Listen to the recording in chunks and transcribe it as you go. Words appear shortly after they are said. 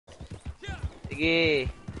Sige.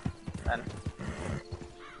 Ano?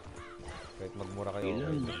 Kahit magmura kayo.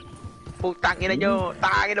 Putang ina nyo!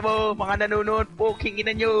 Tangin na mo! Mga nanonood! Puking ina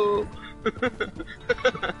nyo!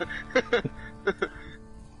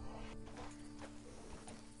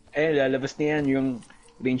 Lalabas na yan yung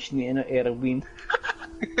range ni Erwin.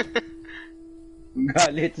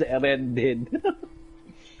 Galit sa Red Dead.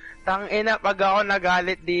 Tangina, pag ako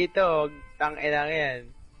nagalit dito, tangina yan.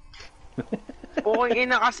 Puking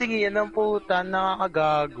ina kasi yan ng puta,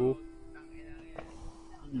 nakakagago.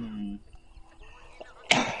 Ano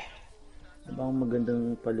bang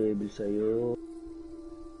magandang pa-level sa'yo?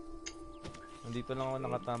 Nandito lang ako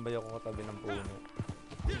nakatambay ako katabi ng puno.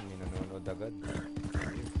 May nanonood agad.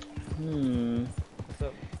 What's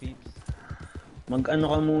up, peeps?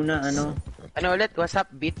 Mag-ano ka muna, ano? Ano ulit? What's up,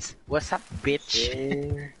 bitch? What's up, bitch?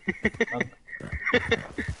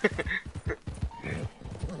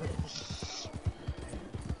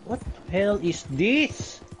 What the hell is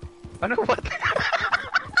this? Ano ba?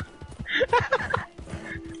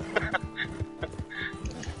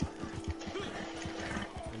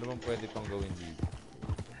 Ano bang pwede pang gawin dito?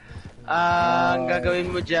 Ang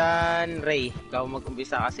gagawin mo dyan, Ray. Ikaw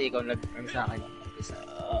mag-umpisa kasi ikaw nag-ano sa akin.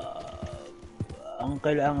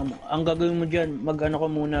 Ang gagawin mo dyan, mag-ano ka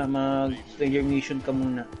muna, mag-stranger mission ka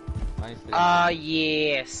muna.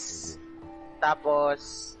 Yes.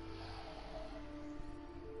 Tapos,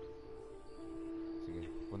 sige,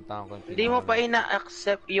 puntahan ko. Hindi mo pa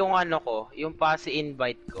ina-accept yung ano ko, yung pasi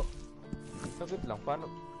invite ko. Saglit lang, paano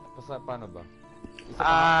ba?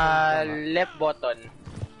 Left button.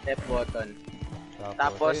 Left button.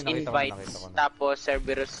 Tapos ayun, invites, tapos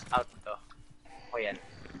Cerberus out to. O yan.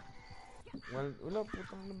 Wala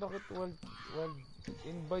putang na bakit wild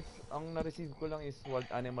invites ang na-receive ko lang is wild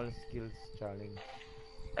animal skills challenge.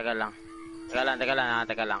 Teka lang.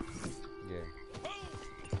 Yeah.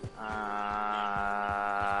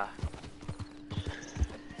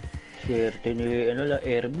 Swerte ni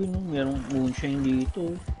Erwin, no? Merong moonshine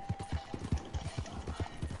dito.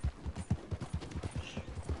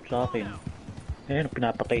 Sa akin. Ayun,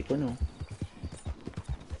 pinapatay ko, no?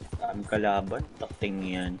 Dami kalaban, takting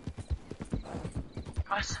yan.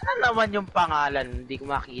 Asan na naman yung pangalan? Hindi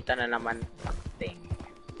ko makita na naman. Takting.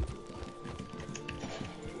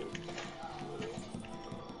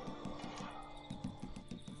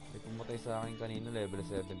 May pumatay sa akin kanina, level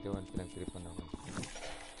 71, pinag-tripan ako.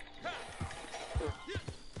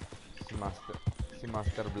 Si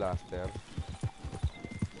Master Blaster.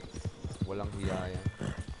 Walang hiya yan.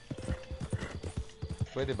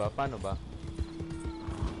 Pwede ba? Paano ba?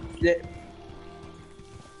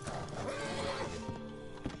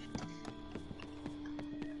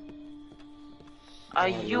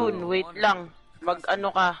 Ayun, wait lang.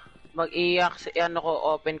 Mag-ano ka? Mag-i-iyak ano ko,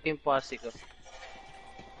 open ko yung posse ko.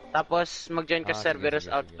 Tapos mag-join ka Cerberus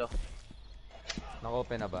out to.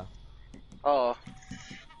 Naka-open na ba? Oo.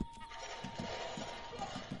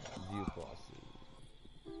 View posse.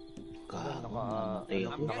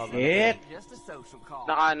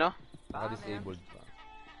 Naka ano? Naka-disabled pa.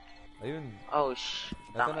 Ayun. Oh sh.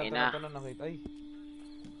 Tangina. Ito na nakita. Ay.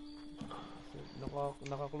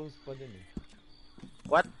 Naka-close pa din eh.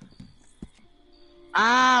 What?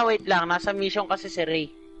 Wait lang. Nasa mission kasi si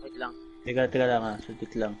Ray. Wait lang. Teka lang ha.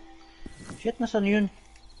 Sulit lang. Shit, nasan yun?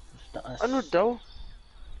 Taas. Ano daw?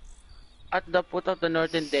 At the foot of the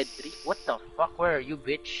northern dead tree? What the fuck? Where are you,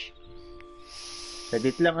 bitch?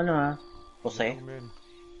 Sulit lang ano ha. Jose.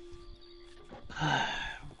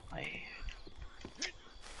 Ay.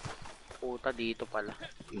 Puta dito pala.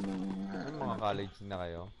 Ano mga college na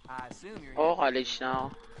kayo? Oo, college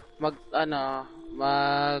na ako.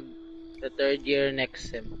 The third year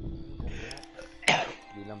next sem.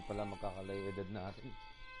 Di lang pala magkakalayo edad natin.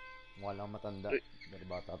 Mukha lang matanda. Pero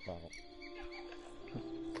bata pa ako.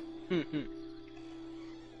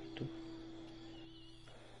 Ito.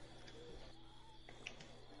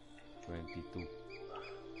 22.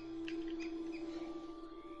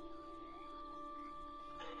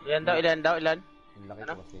 Ilan daw? Ang laki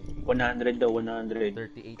ko kasi. 100 daw, 100.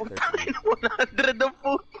 38. 100 daw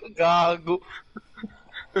po. Gago.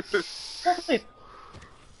 Bakit?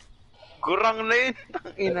 Gurang na yun.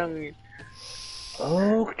 Tanginang yun.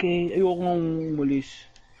 Okay. Ayoko nga mulis.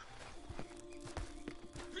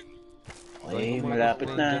 Okay, malapit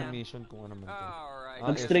na. Mission kung ano man to.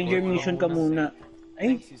 Mag-stranger mission ka muna.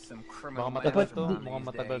 Ay, Baka matagal to. Mukhang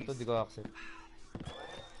matagal to. Di ko accept.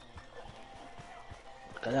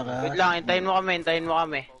 kalakas. Wait lang, hintayin mo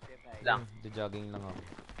kami. Lang. Jogging lang ako.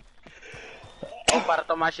 Para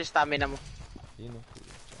tumaas yung stamina mo. Yun o.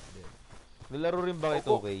 Nalaro rin ba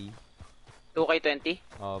kayo 2K? 2K20?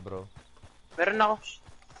 Oo bro. Meron ako.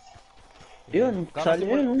 Yun, kasali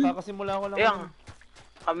yun. Kakasimula ko lang. Ayan,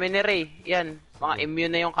 kami ni Ray, yan. Mga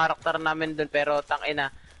immune na yung karakter namin dun, pero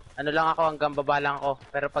tangina. Ano lang ako, hanggang baba lang ako.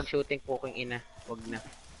 Pero pag shooting, puking ina. Wag na.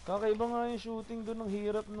 Kakaiba nga yung shooting doon, ang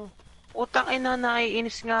hirap no. Utang ina,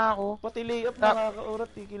 naiinis nga ako. Pati layup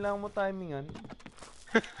nakakaurat eh, kailangan mo timingan.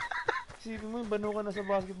 Isipin mo yung bano ka na sa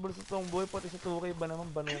basketball sa toong buhay, pati sa 2K ba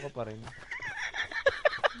naman bano ka pa rin.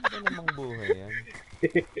 Ano namang buhay yan?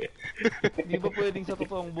 Di ba pwedeng sa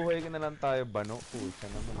totoong buhay ka na lang tayo bano? Pucha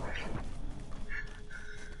naman.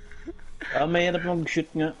 Mahirap mag-shoot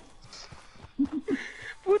nga.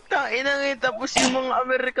 Puta, ina nga. Tapos yung mga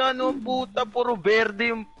Amerikano, puta, puro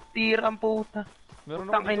verde yung tirang puta. Meron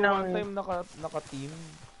ako dito one time naka-team.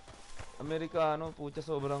 Amerikano, pucha,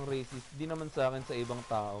 sobrang racist. Di naman sa akin, sa ibang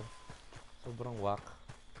tao. Sobrang whack.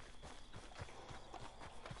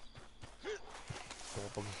 So,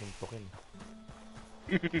 kapag suntukin.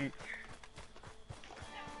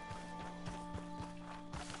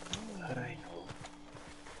 Aray.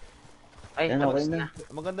 Ay, Yan, tapos okay na.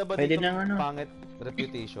 Maganda ba Pwede dito nang ano. pangit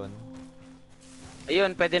reputation?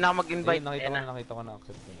 Ayun, pwede na ako mag-invite. Ayun, Ayan na. nakita ko na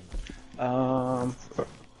accept ko na.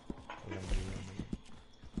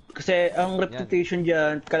 Kasi ang reputation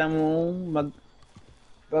dyan, kailangan mo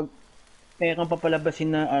kaya kang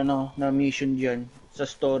papalabasin na na mission dyan sa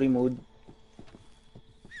story mode.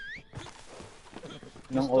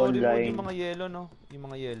 Ng Story mode online. yung mga yellow, no? Yung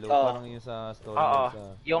mga yellow, Oo. parang yung sa story Oo. mode sa...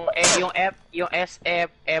 Yung F, yung SF,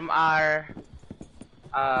 MR,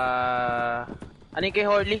 ano yung kay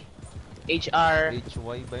Horley? HR,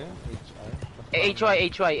 HY ba yun? HR?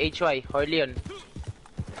 HY, Horley yun.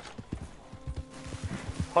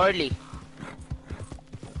 Horley.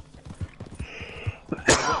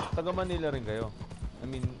 Taga Manila rin kayo? I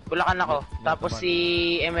mean... Bulacan ako. Net- Tapos Net- si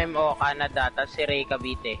MMO, Canada. Tapos si Ray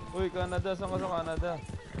Cavite. Uy, Canada, saan ka sa Canada?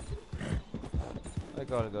 Ay,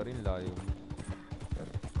 Calgary, layo.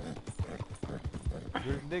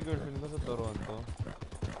 Girlfriend ko sa Toronto.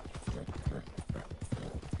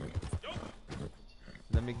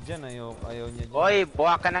 Lamig dyan, ayaw niya dyan. Oy,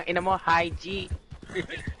 buha ka ng ina mo. Hi, G.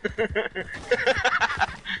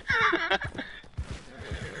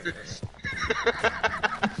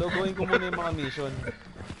 So, gawin ko muna yung mga mission.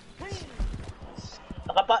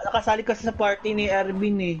 Nakasali ka sa party ni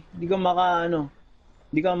Erwin eh. Hindi ka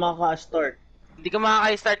maka-start. Hindi ka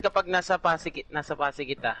makaka-start kapag nasa Pasig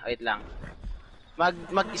kita. Wait lang.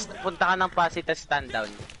 Punta ka ng Pasig tas stand down.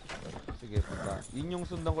 Sige, punta. Yun yung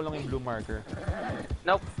sundan ko lang yung blue marker.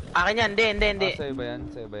 Nope. Akin yan. Hindi. Sa'yo ba yan?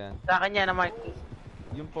 Sa'yo ba yan? Sa akin yan na mark.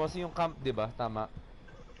 Yung pose yung camp, di ba? Tama.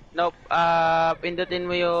 Nope. Pindutin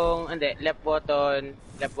mo yung left button.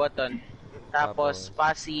 Tapos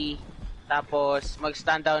pasi. Tapos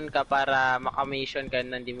mag-stand down ka para maka-mission ka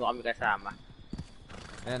na hindi mo kami kasama.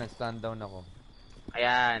 Ayan, nag-stand down ako.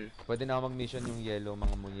 Ayan. Pwede na ako mag-mission yung yellow,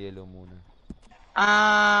 mga yellow muna.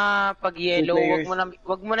 Pag yellow, Two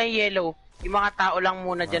wag mo na yung yellow. Yung mga tao lang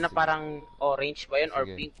muna dyan na sige. parang orange ba yun or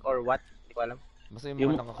Sige. pink or what? Hindi ko alam. Basta yung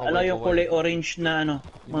Yung mga nakakaway. yung kulay orange na Yung mga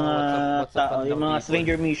mga WhatsApp tao, ng yung mga people.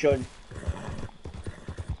 stranger mission.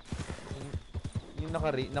 Yung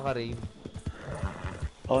naka-rain.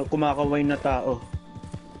 O kumakaway na tao.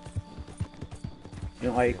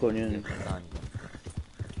 Yung icon yun. Puntahan ko.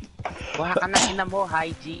 Buha ka ng ina mo, hi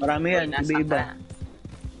G. Marami yan, Uy, nasaan iba-iba. ka?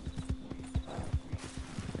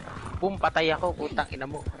 Boom, patay ako, putang ina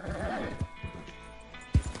mo.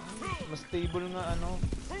 Mas stable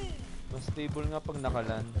nga pag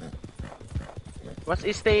nakalan. Mas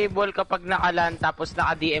stable kapag nakalan tapos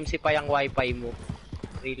naka-DMC pa yung wifi mo.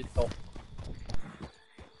 Real talk.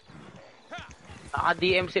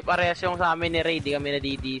 Naka-DMC parehas yung sa amin ni Ray, di kami na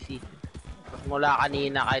DDC. Mas mula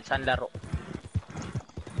kanina kahit saan laro.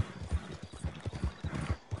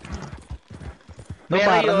 No,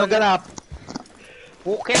 para no ganap.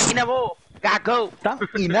 Bukit ina mo! Gago! Tang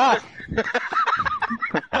ina.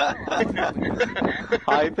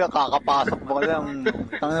 Hype ya, kakapasok mo lang.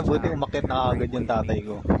 Tangina, buti umakyat na agad yung tatay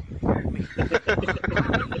ko.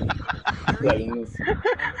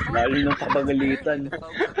 Lalo nung kapagalitan.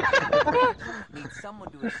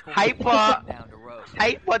 Hi po!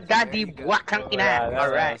 Hi po, daddy! Buwak kang ina!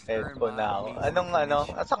 Alright. Cellphone na ako. Anong,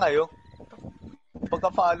 asa kayo?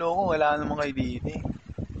 Pagka-follow ko, wala namang kayo dito eh.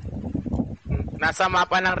 Nasa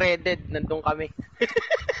mapa ng Reddit, nandun kami.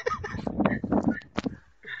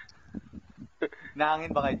 Nahangin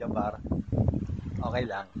ba kayo dyan, par? Okay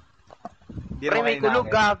lang. Di Pre, naman may kayo kulog,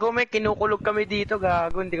 nahangin. gago. May kinukulog kami dito,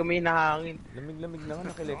 gago. Hindi kami hinahangin. Lamig-lamig na nga,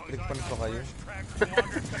 naka-electric fan pa kayo.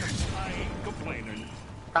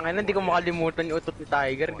 Tangina, hindi ko makalimutan yung utot ni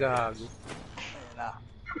Tiger, gago. Wala.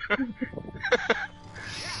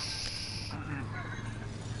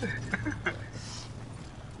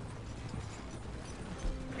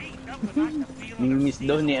 Ni-miss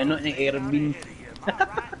daw ni Erwin.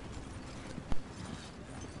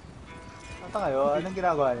 Ata kayo, anong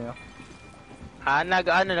ginagawa niyo?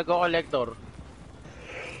 Nag-collector.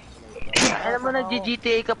 Alam mo,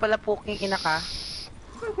 nag-GTA ka pala, puking ina ka.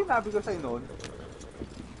 Ano sinabi ko sa'yo noon?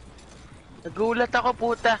 Nagulat ako,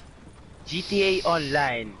 puta. GTA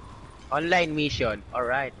Online. Online mission.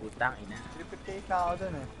 Alright, putang ina. 358 na ako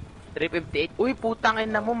dun 358. Uy, putang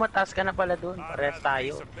ina mo, mataas ka na pala doon. Parehas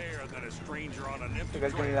tayo.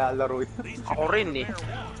 Tagal ko nilalaro ito. Ako rin eh.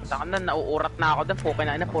 Saka na, nauurat na ako doon. Pukin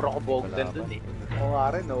na ina, puro ko bogdan doon eh. Oo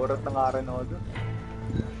nga rin, naurat na nga rin ako dun.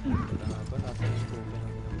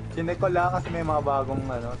 Chinek ko lang kasi may mga bagong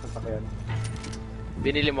sasakyan.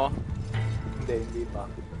 Binili mo? Hindi pa.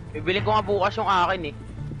 Bibili ko nga bukas yung akin eh.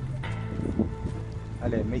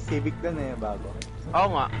 Alin, may Civic dun bago. Oo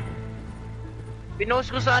nga.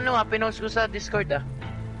 Pinost ko sa pinost ko sa Discord ah.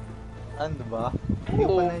 Ano ba? Hindi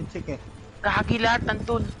ko Oo. pa na-check eh. Kagi lahat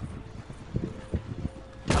nandun.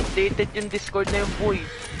 Updated yung Discord na yung boy.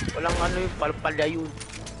 Walang yung palpalya yun.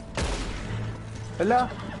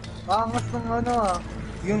 Hala, angas ng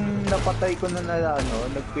yung napatay ko na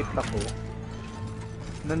nag-quit ako.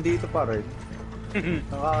 Nandito pa rin.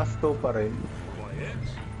 Nakakastow pa rin.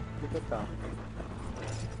 Likot ah.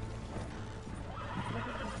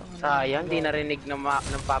 Sayang, di narinig ng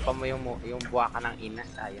papa mo yung buwaka ng ina.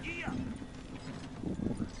 Sayang.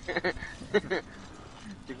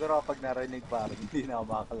 Siguro kapag narinig pa rin, hindi na ako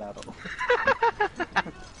makakalaro.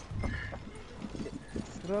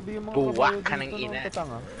 Grabe yung mga Buwak kabayo ka dito ng ina. ng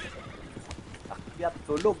katanga. Akyat,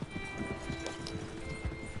 tulog.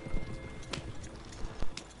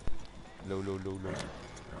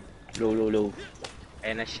 Low.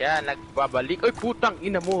 Ayan na siya, nagbabalik. Ay, putang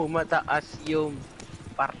ina mo, mataas yung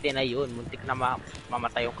parte na yun. Muntik na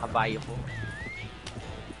mamatay yung kabayo ko.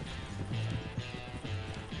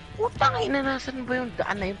 Putang ina, nasan ba yung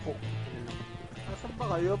daan na yun po? Nasaan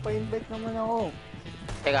ba kayo? Pa-invite naman ako.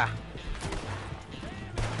 Teka.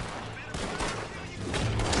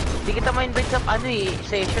 Hindi kita ma-invite sa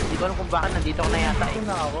session. Di ko alam kung bakit nandito ko na yata eh.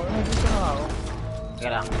 Nandito na ako. Teka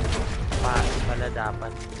lang. Paano pala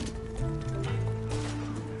dapat?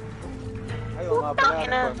 Ayaw nga Putang pala,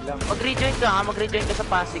 ina. reform lang. Mag-rejoin ka sa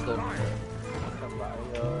pasi ko. Saan ba?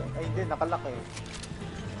 Ayun. Ay hindi, nakalak eh.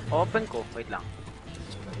 Open ko. Wait lang.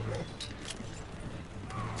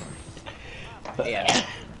 Ayan.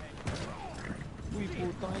 Uy, Uy,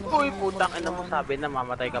 putang ina. putang ina mo, sabi na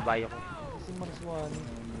mamatay kabayo ko. Si Marswani.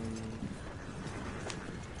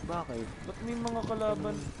 Bakit? Ba't may mga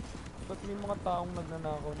kalaban? Ba't may mga taong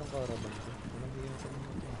nagnanakaw ng caravan ko? Walang hiya sa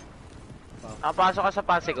mga to. Pasok ka sa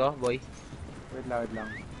pasi ko, boy. Wait lang.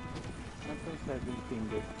 Ano 7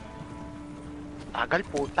 fingers? Tagal,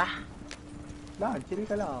 puta. Lang, chill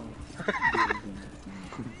ka lang.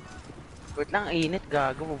 Wait lang, init,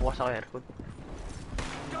 gago. Mabukas ako aircon.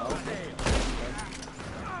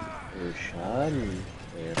 Ocean.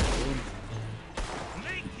 Aircon.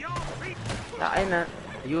 Ay na,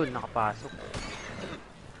 yun, nakapasok.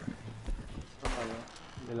 Saan kayo?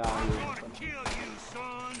 Nilayo.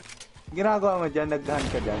 Ginagawa mo dyan, naghan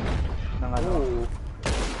ka dyan. Ng ano? Oo.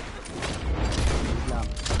 Wait lang.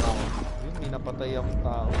 Ako. Yun, may napatay akong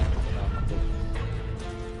tao.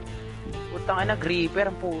 Putang ina, gripper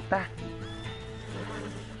ang puta.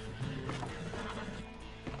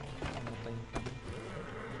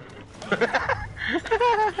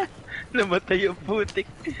 Namatay yung putik.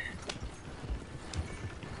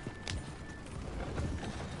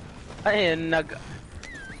 Ayun,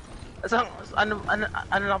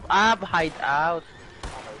 hide out.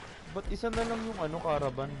 Ba't isa na lang yung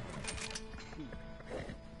caravan?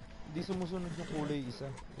 Hindi sumusunod yung kulay isa.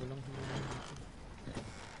 Walang sumusunod dito.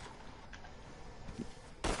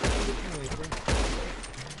 Kulit mo ito.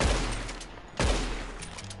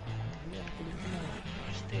 Hindi, ang kulit mo.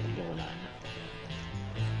 Stereo, wala na.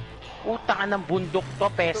 Utang ng bundok to,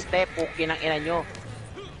 peste, puki ng ina nyo.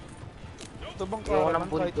 Ito bang Ayoko ng caravan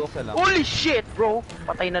kahit bundok. isa lang? Holy shit, bro!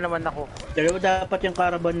 Patay na naman ako. Dalawa dapat yung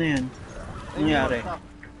caravan na yan. Nangyari.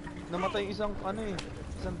 Namatay yung isang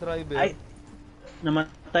isang driver. Ay.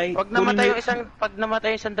 Namatay. Pag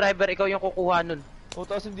namatay yung isang driver, ikaw yung kukuha nun. O,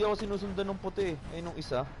 tapos hindi ako sinusundan ng puti ay nung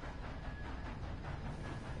isa.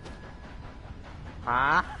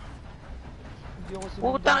 Ha? Hindi ako sinusundan.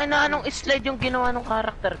 Putang ina, anong slide yung ginawa ng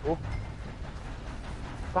karakter ko?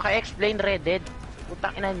 Paki-explain, Red Dead.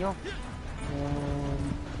 Putang ina nyo.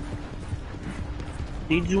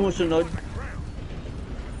 Hindi sumusunod.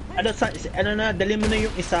 Dali mo na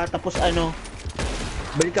yung isa, tapos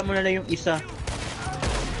balikan mo na lang yung isa.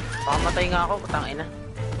 Pakamatay nga ako, putang ina.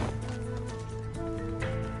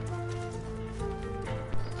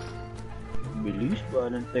 Bilis,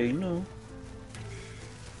 Valentine no.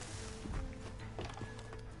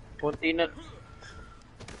 Konti na.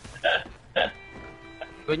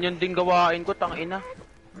 Ganyan din gawain ko, tangina.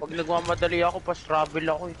 Pag nagmamadali ako, pas-travel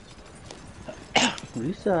ako eh.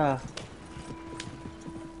 Bilis ah.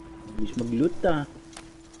 Bilis mag-loot ah.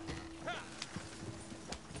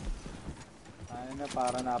 Ano na,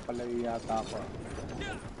 para napalayo yata ako.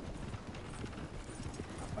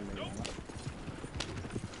 Napalayo na.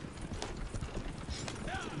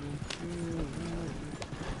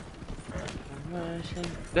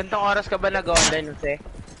 Gantong oras ka ba nag-online, Jose?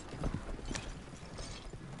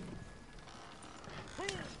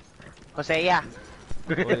 Hosea?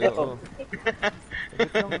 Oo.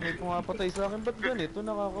 Wait lang, may pumapatay sa akin. Ba't ganito?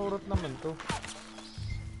 Nakakaurot naman to.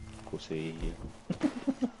 Kusay.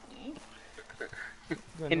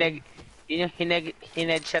 Hineg...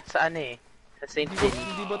 Hineg-shot sa ano eh. Sa St. Denis.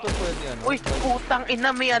 Hindi ba to pwede ano? Uy, putang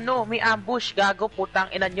ina, may ano, may ambush, gago, putang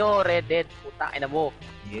ina nyo, Red Dead, putang ina mo.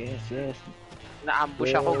 Yes, yes.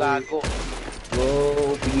 Na-ambush ako, gago.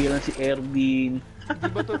 Wow, pigilan si Erwin. Hindi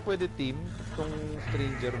ba to pwede team? Itong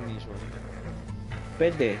stranger mission?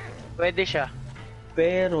 Pwede. Pwede siya.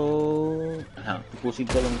 Pero... Pusin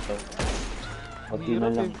ko lang to. Pati na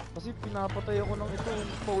Hirap lang. eh. Kasi pinapatay ako ng ito.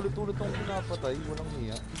 Paulit-ulit akong pinapatay. Walang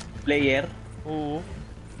hiya. Player? Oo.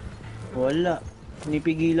 Wala.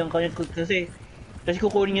 Pinipigilan ka niya kasi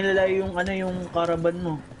kukunin niya nila yung ano yung caravan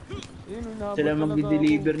mo. Ayun, inaabot Sila talaga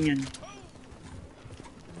magdi-deliver ako. niyan.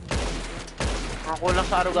 Ako lang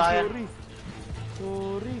sa Arugaya.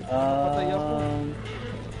 Sorry. Pinapatay ako.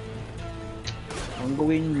 Ang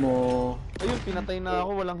gawin mo... Ayun, pinatay na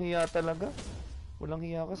ako. Walang hiya talaga. Walang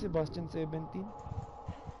hiya ka, Sebastian 17.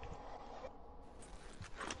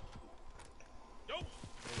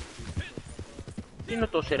 Sino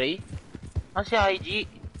to, si Ray? Ah, si IG.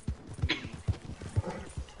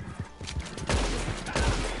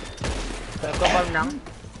 Nagkabal nang.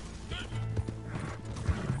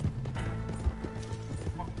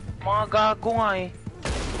 Mga gago nga eh.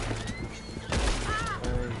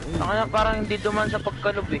 Tangina, parang hindi duman sa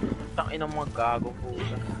pagkanob eh. Tangina mga gago po.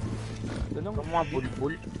 Talagang Mga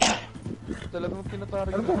bulbul. Talagang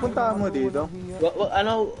tinatarget. Ano pupuntahan mo dito?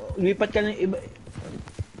 Lipat ka ng iba...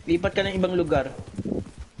 Lipat ka ng ibang lugar.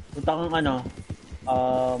 Punta kang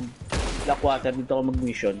Blackwater, dito ka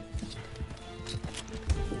mag-mission.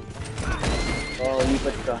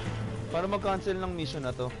 Lipat ka. Para mag-cancel ng mission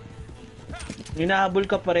na to. Hinahabol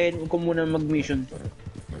ka pa rin kung muna mag-mission.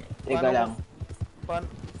 Teka lang.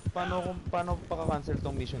 Paano paka-cancel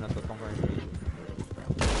tong mission na to, tong current mission?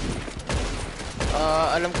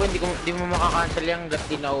 Alam ko hindi mo makakancel yung hanggat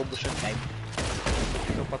di naubos yung time.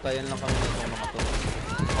 So patayan lang kami ng mga to.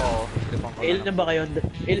 Oo. Tripan ko Ilan na ba kayo?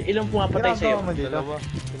 Ilang pumapatay sa'yo? Ginagawa mo dito? Dalawa.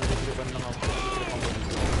 Pinag-tripan lang ako. Tripan ko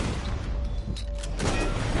dito.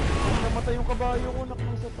 Namatay yung kabayo ko, nak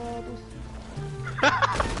ng sapatos.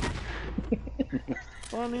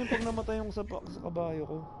 Paano yung pag namatay yung sa kabayo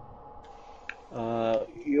ko?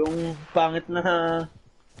 Yung pangit na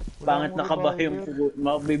kabayo yung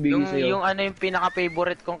mabibigay sa'yo. Yung ano yung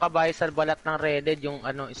pinaka-favorite kong kabayo sa balat ng Red Dead, yung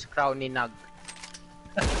ano is crown ni Nag.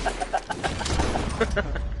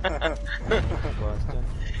 Sebastian.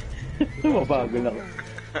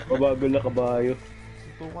 Mabagal na kabayo.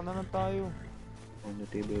 Suntukan na lang tayo. On the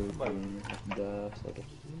table,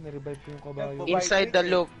 Nirevive ko yung kabayo. Inside the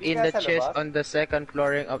loop, in the Sa chest labas? on the second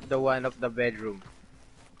flooring of the one of the bedroom.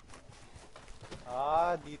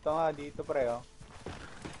 Dito pre oh.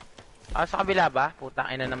 Ah, sa kabila ba?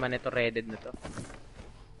 Putang ina naman ito, Red Dead na to.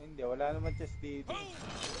 Hindi, wala naman chest dito.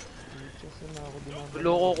 Chest na ako dinabal.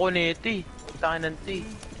 Loko ko nito eh. Putang ina nito eh.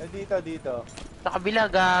 Dito. Sa kabila,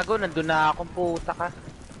 gago, nandun na akong puta ka.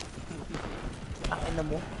 Putang ina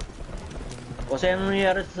mo. O sa'yo ano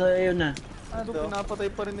nangyari sa iyo na? Ano, pinapatay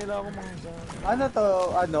pa rin nila ako mga sa... Ano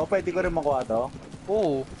to? Pwede ko rin makuha to?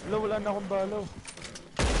 Oo. Wala na akong balaw.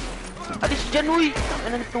 Alis dyan, uy! Ang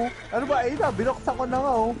ina nito. Ano ba? Binuksan ko na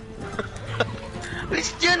nga oh.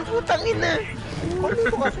 Alis dyan, putang ina! Kunin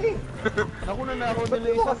mo kasi. Naku na ako Ba't nila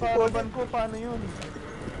di mo isa kasi caravan ko. Paano yun?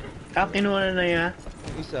 Kinuha na niya.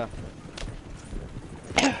 Yung isa.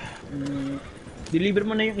 Deliver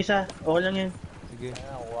mo na yung isa. Okay lang yan. Sige.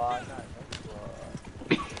 Nakuha na.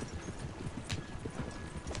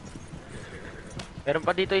 Meron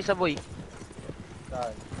pa dito isa, boy.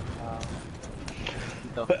 Saan?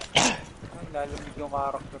 Dito. Lalamig yung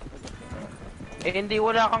character ko. Eh, hindi,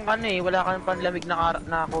 wala kang ano eh. Wala kang panlamig na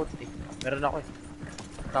coat eh. Meron ako eh.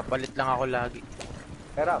 Kapalit lang ako lagi.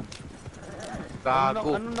 Peram.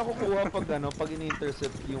 Gago. Ano nakukuha pag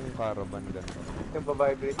ini-intercept yung caravan gano'n? Yung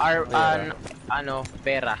bavibrate.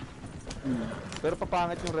 Pera. Pero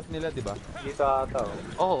papangit yung rep nila, di ba? Dito ata oh.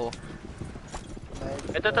 Oo.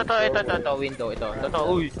 Ito, window, ito.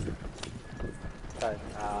 Uy. Saan?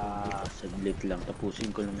 Saglit lang, tapusin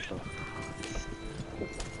ko lang to.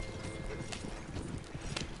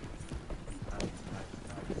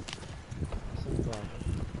 Saan ba?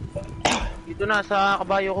 Dito na, sa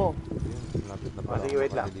kabayo ko. Yun, lapit na pala Sige, ako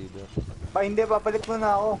wait lang. makadeliver. Hindi, papalit muna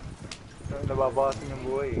ako. Nababawasan yung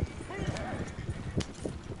buhay eh.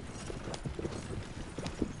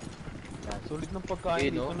 Sulit ng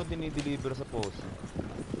pagkain Ayun, dito no? na dinideliver sa post.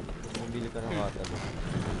 Bumili ka ng catalog.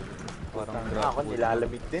 Parang Parang grab ako food.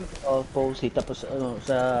 nilalamig din. Oh, posy, tapos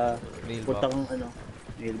sa Mailbox. putang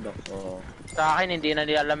mailbox. Oh. Sa akin, hindi na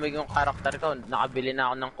nilalamig yung karakter ko. Nakabili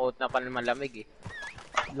na ako ng coat na panmalamig eh.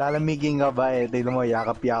 Lalamigin ka ba eh? Tignan mo,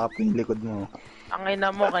 yakap-yakap yung likod mo. Ang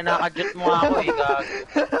ina mo, kinakajut mo ako eh, gago.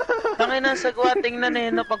 Tangina, sagwa, tingnan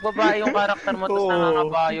eh, no, pagbabae yung karakter mo, tapos Oo.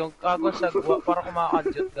 nangangabayong, gago, sagwa, para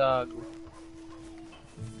kumakajut, gago.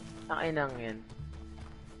 Tanginang yan.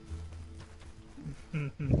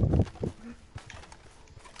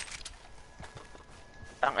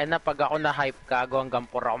 Tangina, pag ako na-hype, gago, hanggang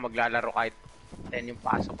 4 ako maglalaro kahit 10 yung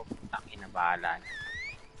pasok ko. Tangina, bahala na.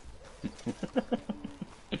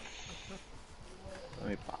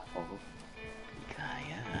 Ay, pa ako.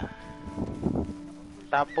 Kaya.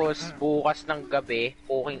 Tapos, bukas ng gabi,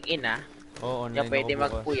 puking ina, Oo, hindi online pwede ako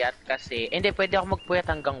bukas. magpuyat kasi, hindi, pwede ako magpuyat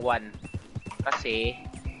hanggang 1. Kasi,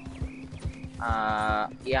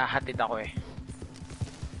 ihahatid ako eh.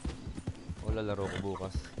 Wala, laro ko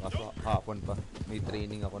bukas. Kaso hapon pa. May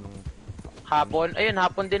training ako nung Hapon, ayun,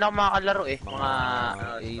 hapon din ako makakalaro eh. Mga,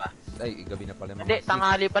 ano, 8. ba? Ay, gabi na pala. Mga Hindi, 6.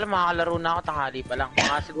 tanghali pa lang, makakalaro na ako, tanghali pa lang.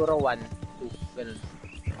 Mga siguro 1, 2, ganun.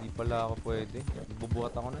 Hindi pala ako pwede.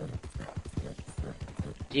 Bubuhat ako na eh.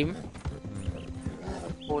 Gym?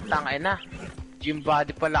 Putang ina. Gym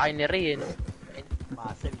body pala kayo ni Ray eh.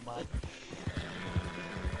 Muscle man.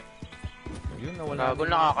 Yun, nawala. Gago,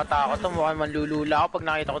 nakakatakot to. Mukhang manlulula ako pag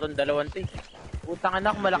nakita ko tong dalawang to eh. Putang ina,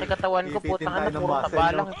 kung malaki katawan ko, Ipitin putang tayo ina, ng puro muscle, taba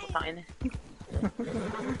no? lang eh, putang ina.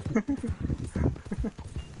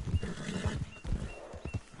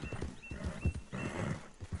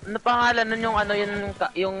 Ano pangalan nun yung ano,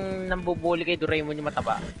 yung nambubuli kay Doraemon yung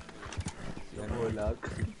mataba? Yan. Bulag.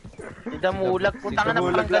 Si Damulag, putang ina,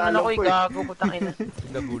 Damulag parang ganun lalo ako eh, ko eh. gago, putang ina. Si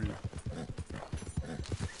Dabul.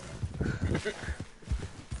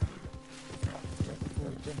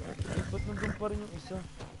 Eh, ba't nandun pa rin yung isa?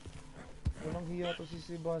 Walang hiya to si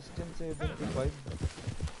Sebastian 75.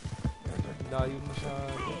 Layo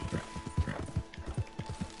masyado.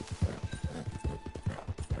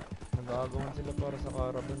 Nag-aagawan sila para sa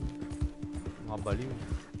caravan. Mga baliw.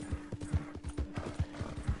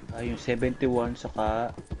 Yung 71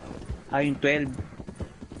 saka yung 12.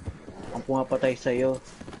 Ang pumapatay sa'yo.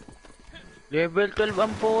 Level 12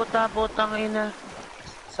 ang puta, putang ina.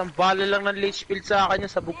 Isang bala lang ng leech field sa akin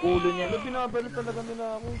yun, sa bukulo niya. Wala, binabalo talaga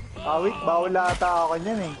nila ako. Wait, bawal ata ako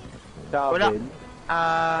niyan eh. Wala. Shovel.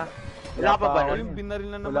 Wala ka pa ba Ako nun? yung binaril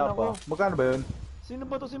na naman Wala ako. pa. Magkano ba yun? Sino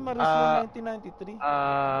ba to si Marisol 1993?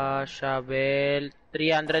 Shovel,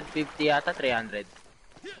 350 yata, 300.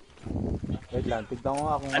 Wait lang, tignan ko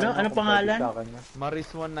nga kung Ano kung pangalan? pwede sa akin yan. Maris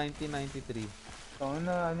 1 1993. Ano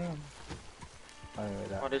yun? Ay,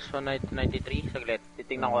 wala. Morris 1993, saglit,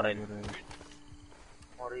 titingnan ko rin.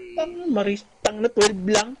 Maris, tang na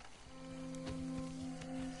 12 lang.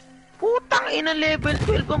 Putang ina, level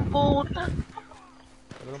 12 ang puta.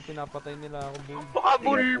 Talagang pinapatay nila ako, boy. Baka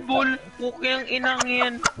bulbul, puki ang inang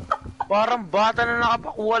yan. Parang bata na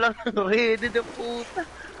nakapakuha lang ng ready na puta.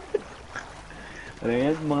 Ano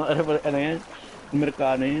yan? Ano yan?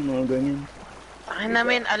 Amerikano yan, mga ganyan. Ay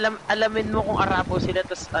namin, alamin mo kung Arapo sila,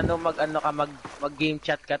 tas ano, mag game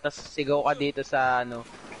chat ka, tas sigaw ka dito sa ano,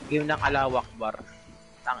 game ng Alawak Bar.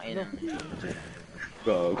 Tangina.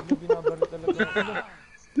 Gag. Ano, binabaril talaga ako.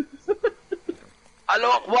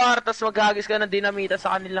 Alawak Bar, tas maghagis ka ng dinamita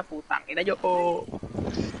sa kanila, putang ina nyo.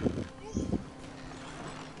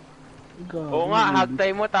 Oo nga,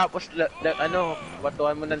 hagtay mo, tapos ano,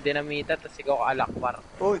 batuan mo ng dinamita, tas sigaw ka Alakbar.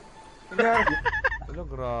 Uy! Nangyari? Wala,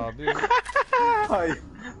 grabe. Ay!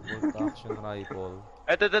 Bolt action rifle.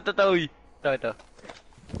 Ito, uy. Ito.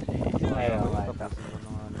 Tapusin ko na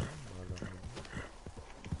nga lang. Wala.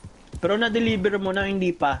 Pero na-deliver mo na,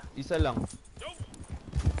 hindi pa. Isa lang.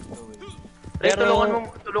 Pero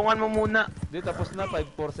tulungan mo muna. Hindi, tapos na. 5-4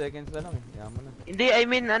 seconds na lang eh. Yaman na. Hindi, I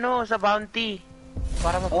mean, ano, sa bounty.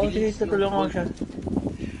 Para Sige, mabilis. tutulungan ko siya.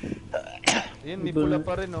 Yan, may pula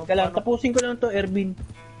pa rin oh. Kailangan, tapusin ko lang to, Ervin.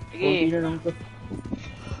 Konti Sige, na lang to.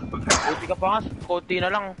 konti ka pa nga. Konti na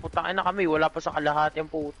lang. Putangin na kami. Wala pa sa kalahati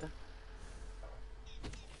ang puta.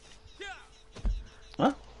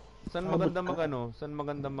 Saan maganda mag ano? Saan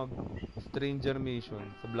maganda mag stranger mission?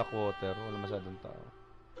 Sa Blackwater, wala masyadong tao.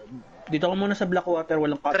 Dito ka muna sa Blackwater,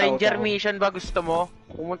 walang katao-tao. Stranger mission ba gusto mo?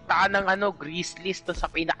 Pumunta ka ng ano, Grizzlies to sa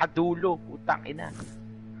pinakadulo. Putang ina.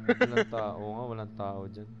 Walang tao nga, walang tao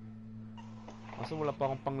dyan. Kaso wala pa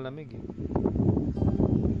akong panglamig eh.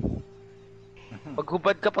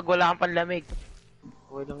 Paghubad ka pag wala kang panlamig.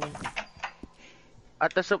 Okay lang yun.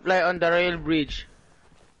 At the supply on the rail bridge.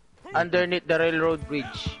 Underneath the railroad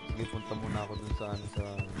bridge. Sige, punta muna ako dun sa ano sa...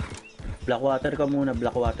 Blackwater ka muna,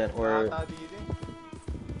 Blackwater. Or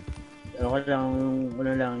ano ka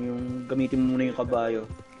lang, yung gamitin mo muna yung kabayo.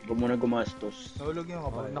 Huwag muna gumastos. Nahulog yung Oh,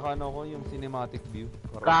 kapal. nakaano ko yung cinematic view.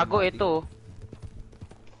 Gago ito.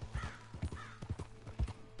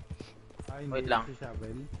 Ay, hindi. Wait lang. Si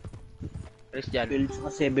Shovel. Christian. Builds ka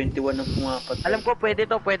 71 ang pumapat. Alam ko pwede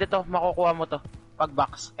to. Makukuha mo to. Pag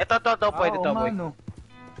box. Ito, pwede to, boy. No.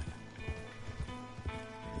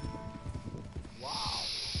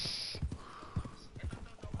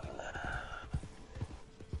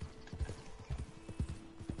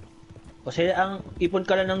 Kasi ang ipon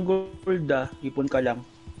ka lang ng gold ipon ka lang.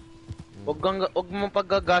 Huwag mong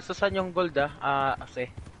paggagastosan yung gold kasi.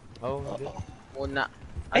 Oh, hindi. Una.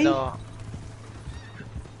 Ay! Ano?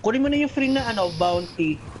 Kunin mo na yung free na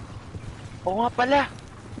bounty. Oo nga pala.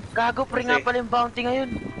 Gago, free nga Kasi- pala yung bounty ngayon.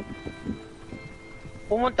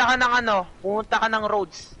 Pumunta ka ng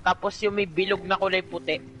roads. Tapos yung may bilog na kulay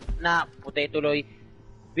puti. Puti tuloy.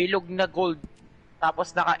 Bilog na gold.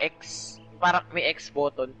 Tapos naka-X. Parang may X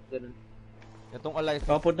button. Ganun. Itong a license,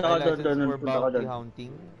 Punta ka may license doon, for punta ka bounty doon.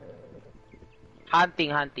 hunting.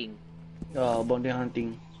 Hunting. Bounty hunting.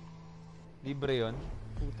 Libre yun.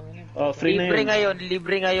 Putang ina. Free na yun.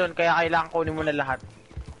 Libre ngayon. Kaya kailangan kunin mo na lahat.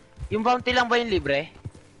 Yung bounty lang ba yung libre?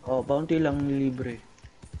 Bounty lang libre.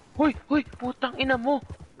 Hoy, putang ina mo.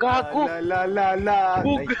 Gago. La.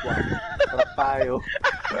 Bug. Nice one. Sarap tayo.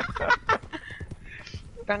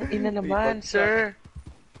 Tang ina naman, Big sir.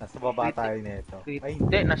 Nasa baba tayo nito. Ay,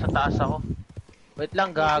 Hindi, nasa taas ako. Wait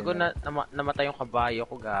lang, gago. Namatay yung kabayo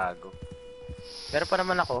ko, gago. Pero pa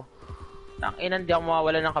naman ako. Tang ina, hindi ako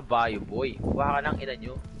mawawala ng kabayo, boy. Kuha ka ng ina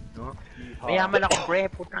nyo. No? Mayaman ako, pre.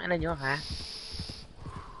 Putang ina nyo, ha?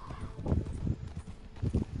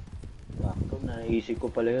 Bakit? Naisip ko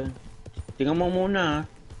pala yun. Tingnan mo muna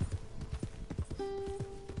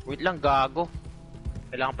Wait lang, gago.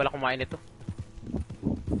 Kailangan pala kumain ito.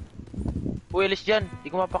 Uy, alis dyan.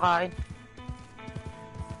 Di ko mapakain.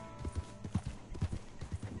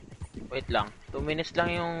 Wait lang. 2 minutes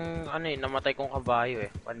lang yung namatay kong kabayo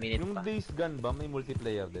eh. 1 minute Yung pa. Days Gone ba? May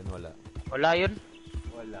multiplayer din? Wala. Wala yun.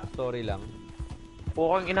 wala. Story lang.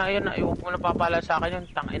 Pukang ina yun. Huwag mo napapala sa akin yun.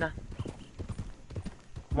 Tang ina.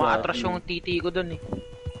 Maatras yung titi ko dun eh.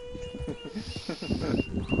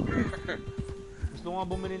 Gusto nga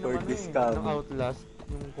bumili ng For ano discount. ng Outlast.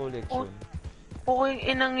 Yung collection. Pukang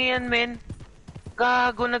inang yan, men.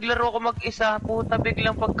 Gago, naglaro ko mag-isa. Puta,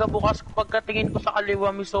 biglang pagkabukas ko, pagkatingin ko sa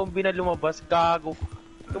kaliwa, may zombie na lumabas. Gago.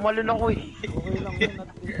 Tumalon ako eh. Okay lang yun.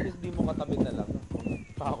 At least di mo katabi na lang.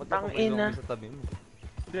 Takot ako may Tangina. zombie sa tabi mo.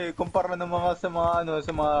 Hindi, kumpara ng mga sa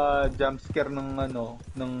mga jump scare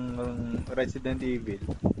ng Resident Evil.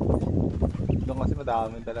 Doon kasi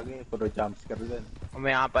madami talaga eh, puro jump scare doon.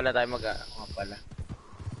 Umaya nga pala tayo nga pala.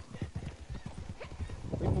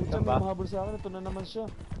 Uy, puta, Saan ba? may mahabol sa akin. Ito na naman siya.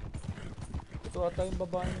 Ito ata yung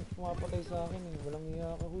babaeng pumapatay sa akin eh. Walang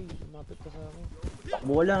iya ka, huy. Lumapit ka sa akin.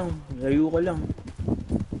 Takbo ka lang. Layo ka lang.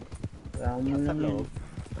 Kaya mo lang yun.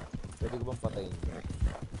 Pwede ko bang patayin?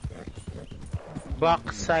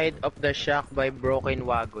 Backside of the shack by broken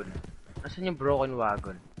wagon. Nasaan yung broken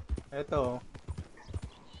wagon? Eto.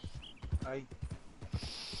 Ay.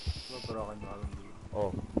 Broken wagon dito.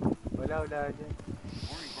 Oh. Wala dyan.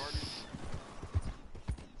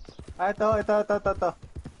 Ito.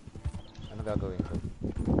 Ano gagawin ko?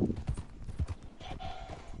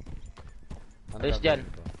 Ayos dyan.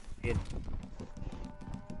 ko? Yun.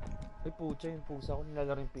 Ay, pucha, yung pusa ko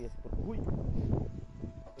nilalaro yung PS4 ko. Huy!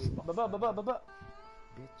 Baba!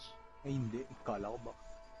 Bitch. Ay hindi, ikala ko ba?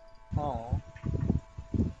 Oo.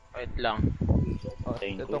 Wait lang. Oh,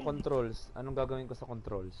 Thank ito you. controls. Anong gagawin ko sa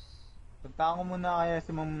controls? Punta ko muna kaya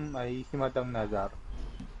si Madam Nazar.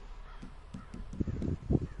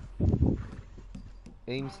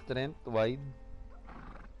 Aim strength, wide.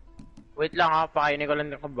 Wait lang ha, pakainin ko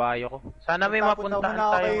lang ng kabayo ko. Sana may Punta mapuntahan muna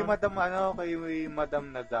ako tayo. kay Madam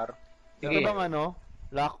Nazar. Ito Sige. bang ano?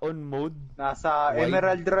 Lock on mode? Nasa Wide.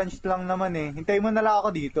 Emerald Ranch lang naman eh. Hintayin mo na lang ako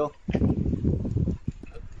dito.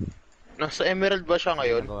 Nasa Emerald ba siya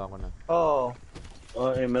ngayon? Nagawa ko na. Oo.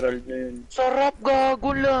 Emerald na yun. Sarap,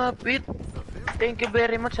 gago, lapit. Thank you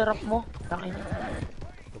very much, sarap mo. Takin.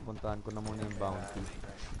 Pupuntahan ko na muna yung bounty.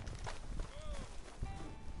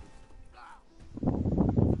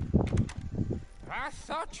 I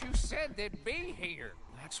thought you said they'd be here.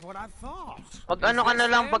 That's what I thought. Pag ano ka na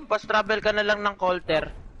lang, pag fast travel ka na lang ng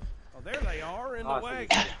Coulter. Oh, there they are in the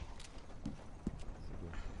wagon.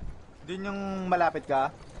 Dun yung malapit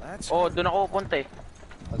ka? Oh, doon ako pupunta eh.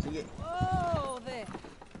 Oh, sige. Oh, there.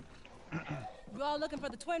 You all looking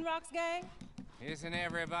for the Twin Rocks gang? Isn't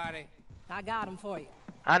everybody? I got them for you.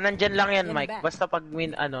 Nandyan lang yan, Mike. Basta pag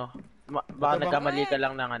baka nagkamali ka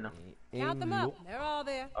lang ng ano. Count them up. They're all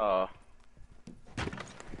there. Oo.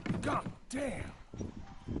 God damn.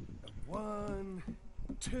 1,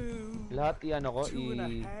 2, Lahat i-ano ko,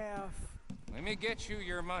 2.5. Let me get you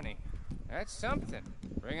your money. That's something.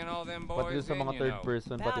 Bringing all them pati boys sa in, mga you third know.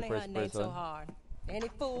 person, pati Bounty first hunting ain't so person. hard. Any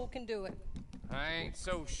fool can do it. I ain't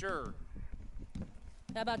so sure.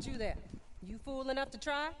 How about you there? You fool enough to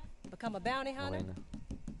try? Become a bounty hunter? Okay na.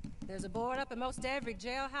 There's a board up in most every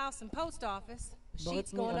jailhouse and post office. The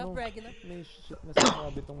sheets Bakit going may up ano, regular. may shit na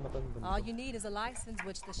sinabi tong matandang All to? you need is a license,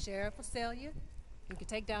 which the sheriff will sell you. You can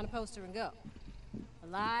take down a poster and go.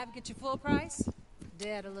 Alive, get your full price.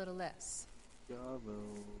 Dead, a little less.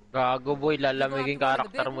 Gago boy, You go lalamigin after one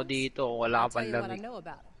of the karakter big mo ones, dito. Wala I'll ka tell pang you what I lamig. know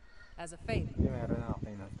about them. As a favor. Hindi, meron na ako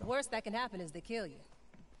na to. The worst that can happen is they kill you.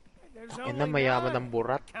 There's Yan na, mayaman ng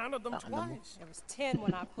burat. Counted them Takina mo. twice. There was 10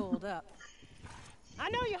 when I pulled up. I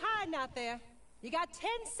know you're hiding out there. You got 10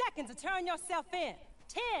 seconds to turn yourself in.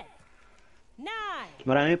 10, 9,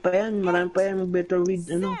 Marami pa yan. Better read,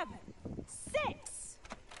 7, ano. 6,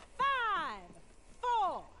 5,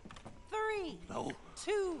 4, 3,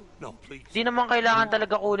 2. No, please. Di naman kailangan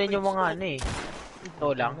talaga kunin yung mga ano eh. Ito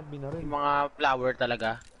lang. Yung mga flower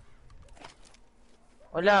talaga.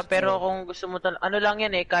 Wala, pero kung gusto mo ano lang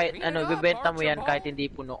yan eh, kahit ano, bibenta mo yan kahit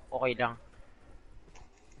hindi puno, okay lang.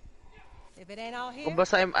 If it ain't all here, Kung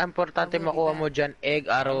basta importante makuha mo dyan, egg,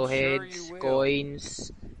 arrowheads, coins,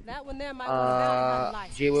 that one there might want a bounty hunting license.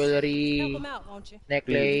 Help jewelry, 'em out, won't you?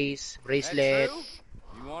 necklace, bracelet,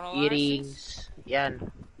 You want a license? earrings, yan.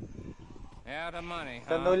 Out of money,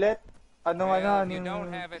 Saan huh? ulit? Anong Well, if ano? you Anong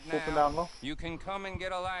don't have it pupula now, mo? you can come and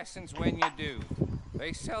get a license when you do.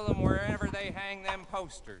 They sell them wherever they hang them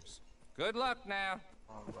posters. Good luck now.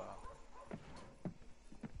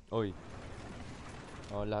 Oy.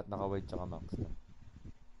 Oh, lahat naka-white tsaka max na.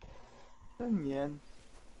 Saan yan?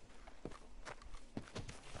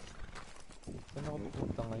 Saan ako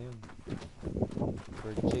pupunta ngayon?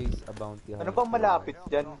 Purchase a bounty hunter. Ano bang malapit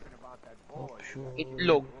dyan?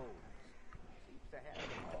 Itlog.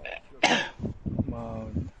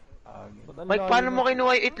 Mount. Ba't ang Mike, layo paano na- mo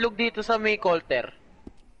kinuha yung itlog dito sa may Coulter?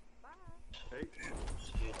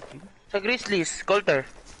 Sa Grizzlies, Coulter.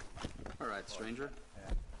 Alright, stranger. Ito.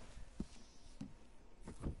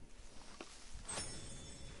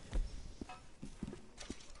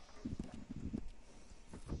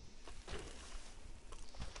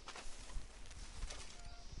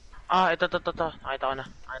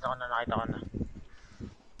 Nakita ko na.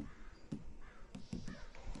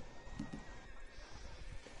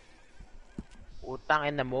 Utang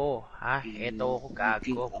ina mo, ha? Ito,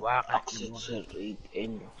 gago, waka. Accelerate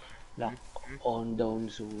and lock on down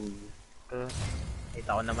soon.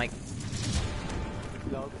 Kita ko na, Mike.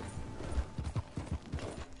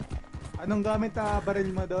 Anong gamit na baril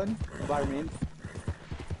mo doon? Varmint?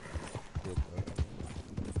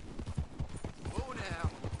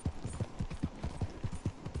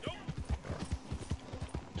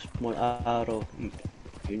 Small arrow.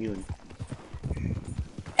 Yun.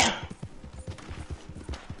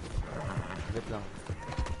 Wait lang.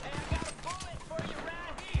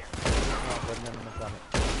 Ganyan naman sa akin.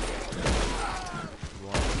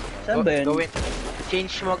 Saan ba yan?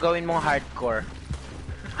 Change mo, gawin mong hardcore.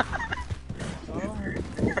 Yun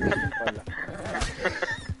pala.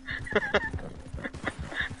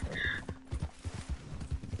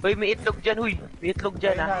 Hoy, may itlog dyan, huy. May itlog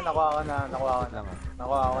dyan, Ayun ha? na, nakuha ko na. Lang ah.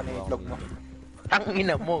 Nakuha ko na yung itlog mo.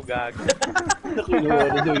 Tangina mo, gago. Nakinuha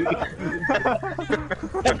na doon.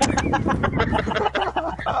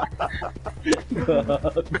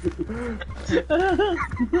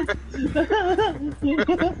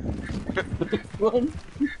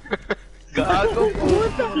 Gago po.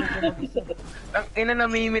 Tangina,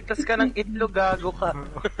 namimitas ka ng itlog, gago ka.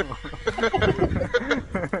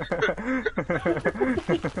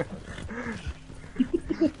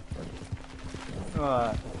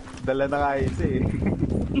 Dala na nga isa eh.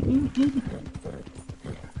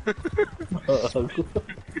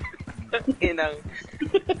 Inang.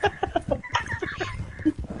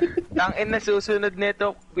 Tangin na susunod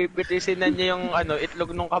nito, pipitisin na niya yung ano,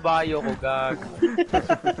 itlog ng kabayo ko, gago.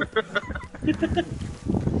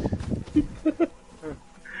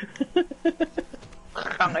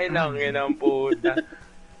 Inang inang puta.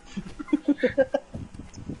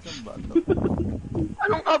 Saan ba to?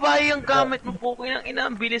 Anong kabay ang gamit mo po? Kinang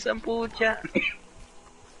ina, ang bilis ang putya.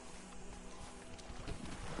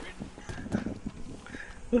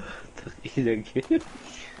 Ilag yun.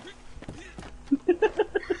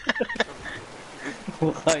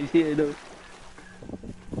 Mukha niya, ano.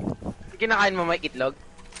 Kinakain mo may itlog?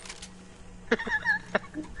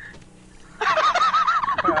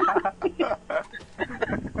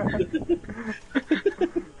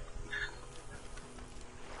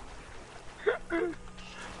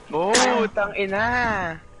 Oh, tang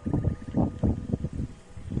ina.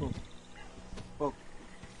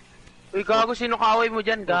 Uy, gago, sino kaway mo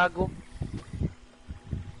dyan, gago?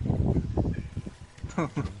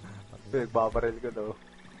 Babaril ko to.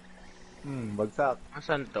 Bagsak.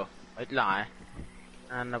 Asan to? Wait lang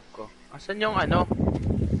hanap ko. Asan yung ano?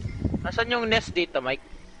 Asan yung nest dito, Mike?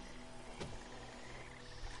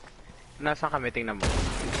 Nasaan kami? Tingnan mo.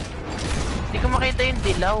 Hindi ko makita yung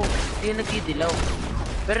dilaw. Hindi yung nagdidilaw.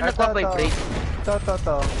 Pero nagpa-vibrate.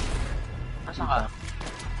 To. Asan ka?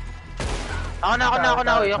 Ako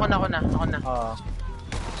na. Uy, ako na. Oo.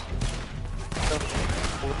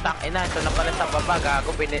 Putang ina, ito na pala sa baba,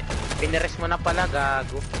 gago. Pinires mo na pala,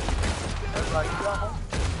 gago.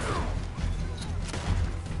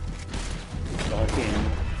 Kasi,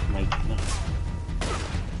 mic na.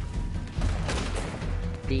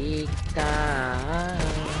 Tika.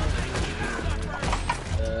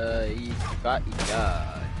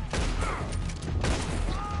 Kaigan.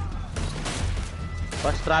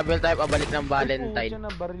 Fast travel type, abalik ng Valentine. Pucha,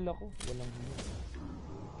 nabaril ako. Walang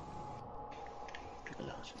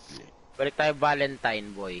Balik tayo Valentine,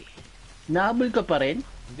 boy. Nahabol ka pa rin?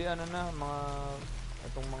 Hindi, ano na,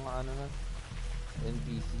 itong mga ano na,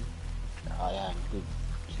 NPC. Ayan, good.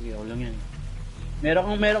 Sige, ako lang yan.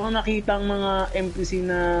 Meron kang nakitang mga NPC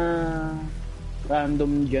na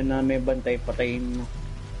random dyan na may bantay, patayin mo.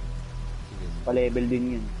 Pa-level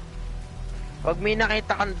din yan. Pag may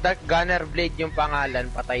nakita kang Dark Gunner Blade yung pangalan,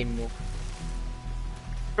 patayin mo.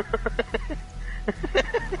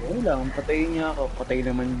 Wala lang, patayin niya ako. Patay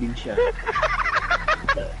naman din siya.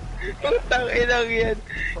 Putang inang yan.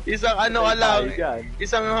 Isang ano ka lang.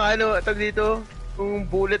 Isang ano, tag dito. Yung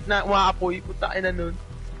bullet na umaapoy. Putang ina nun.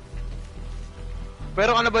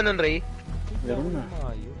 Pero ka na ba nun, Ray? Meron na.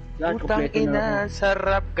 Putang ina,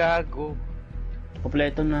 sarap gago.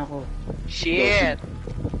 Kompleto na ako. Shit!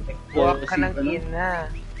 Huwag ka ng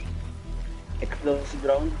ina. Explosive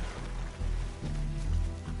round.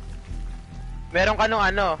 Meron ka nung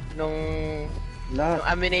ano, nung Lahat.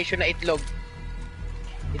 ammunition na itlog.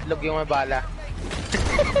 Itlog yung may bala.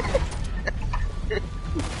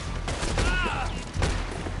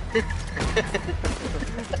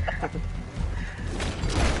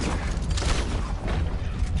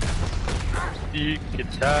 Di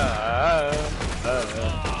kita.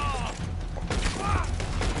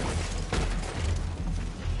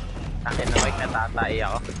 Akin na Mike, natatay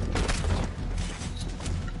ako.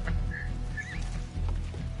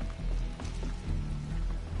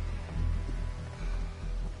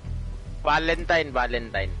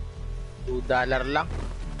 Valentine. $2 lang.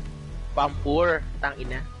 Pampur, tang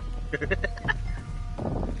ina.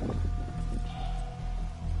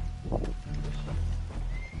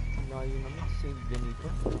 Layo naman, save ganito.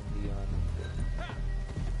 Hindi yan.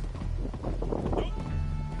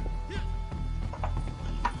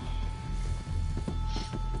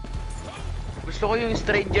 Gusto ko yung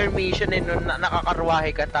Stranger Mission nun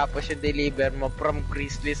nakakarwahe ka tapos yung deliver mo from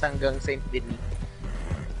Chrysalis hanggang Saint Denis.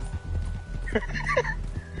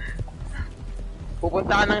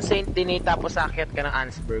 Pupunta ka ng Saint Denis tapos akyat ka ng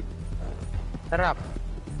Ansburg. Sarap.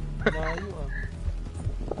 Layo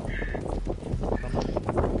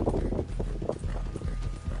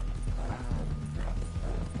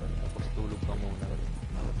Tapos tulog ka muna.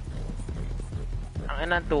 Ang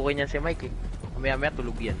ina, tukoy niya si Mike eh. Maya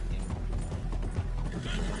tulog yan.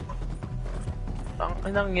 Ang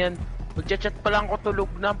inang yan. Magchat-chat pa lang ko,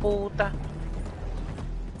 tulog na puta.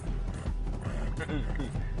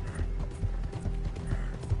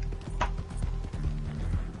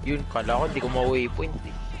 Yun, kala ko hindi ko ma-waypoint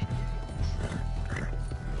eh.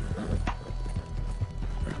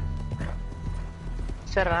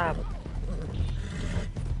 Sarap.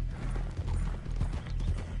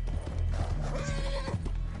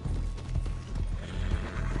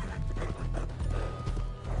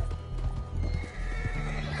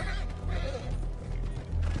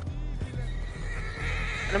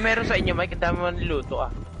 Ano meron sa inyo, Mike? Ang dami mo niluto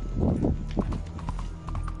ah.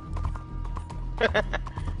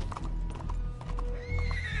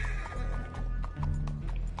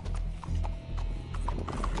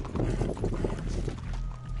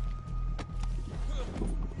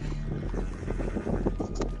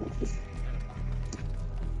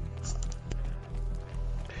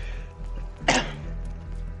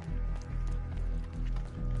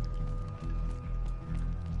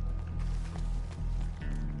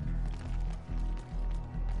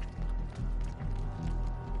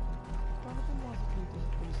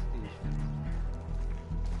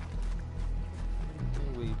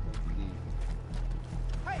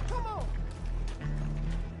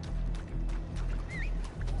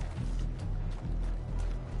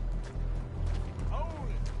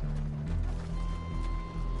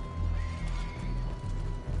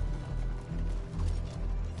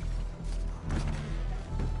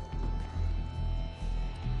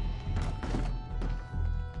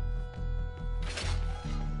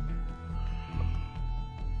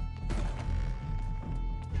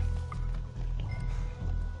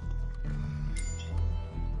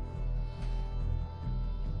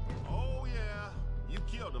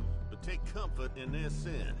 comfort in their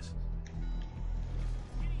sins.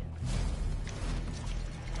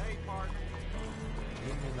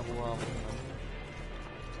 Yun, may nakuha ko ng ano.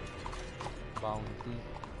 Bounty.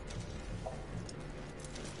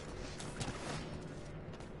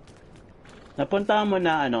 Napunta mo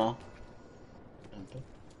na ano? Ano to?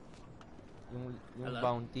 Yung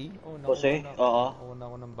bounty? Oh, Jose? Oo. Nakuha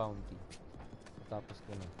ako ng bounty. Tapos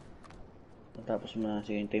ko na. Tapos mo na.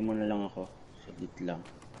 Sige, hintay mo na lang ako. Saglit lang.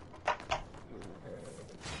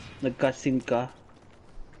 Nag-cutscene ka?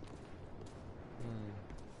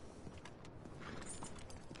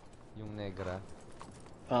 Yung negra.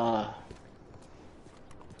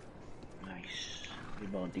 Nice. May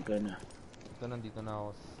bounty ka na. Ito, nandito na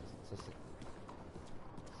ako sa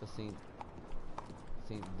Saint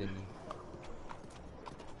Denis.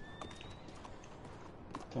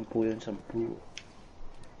 10 yan, 10.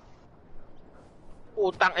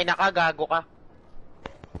 Utang ina ka, gago ka.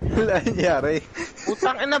 Wala nangyari.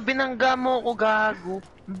 Utang ina, binangga mo ako, gago.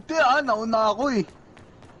 Hindi nauna ako eh.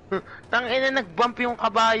 Tang ina, nag-bump yung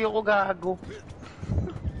kabayo ko, gago.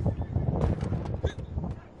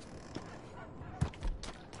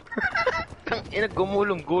 Tang ina,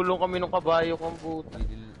 gumulong-gulong kami ng kabayo ko, ang puta.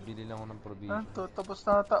 Bili lang ako ng provision. Tapos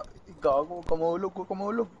na ata. Gago, huwag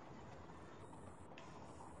kamahulog.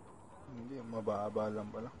 Hindi, mababa lang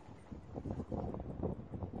pala.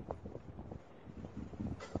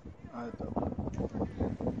 Ito.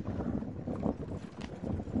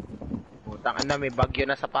 Putang ina, may bagyo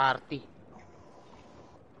na sa party.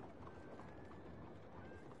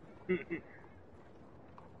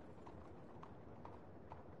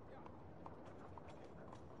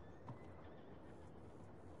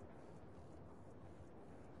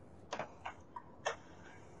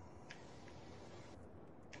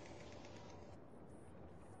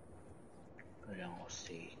 Kailangan ko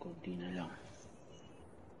say, konti na lang.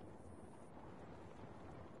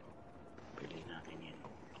 Pili natin yan.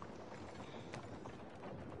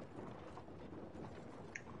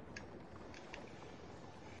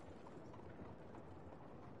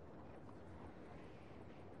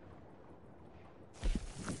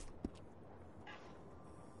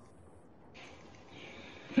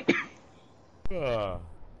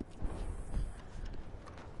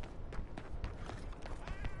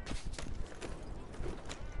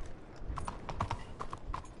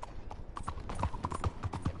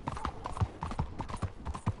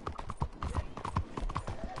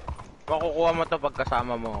 Makukuha mo to pag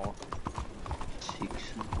kasama mo ako.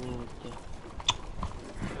 6 na po ito.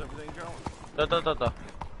 To.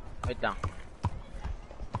 Wait lang.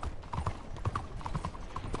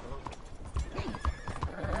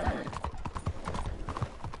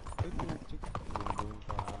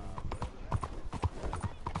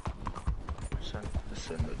 Saan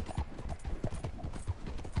sunod?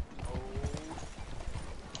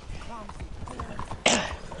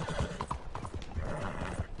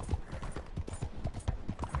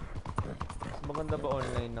 Maganda ba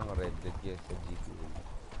online ng Red Dead yes sa GTA?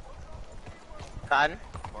 Saan?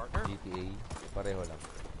 GTA, pareho lang.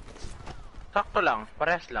 Sakto lang,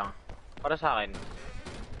 parehas lang. Para sa akin.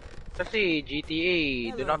 Kasi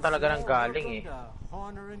GTA, doon ako talaga nang galing eh.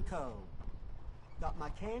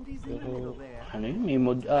 Pero, ano yun? May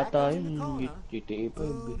mod ata yun. GTA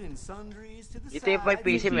 5. GTA 5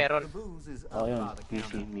 PC meron. Yun.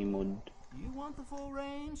 PC, may mod.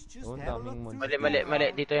 Oo, daming mod.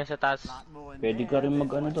 Mali. Dito yan sa taas. Pwede ka rin mag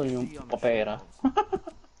ano doon, yung papera.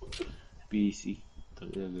 PC.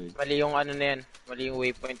 Talaga. Mali yung ano na yan. Mali yung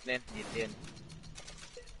waypoint na yan. Dito yan.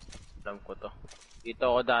 Alam ko to.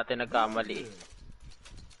 Dito ako dati nagkamali eh.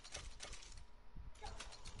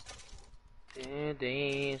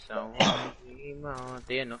 Days I wanna dream out.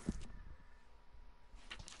 Ayan, no?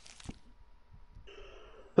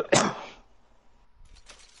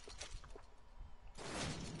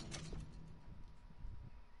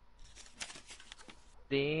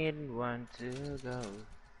 Didn't want to go.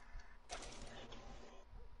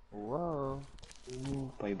 Wow.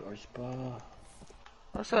 5 hours pa.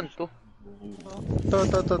 Nasaan to?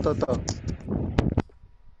 To.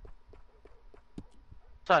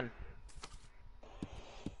 Saan?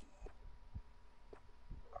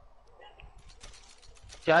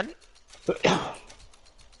 Diyan?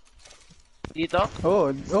 Dito?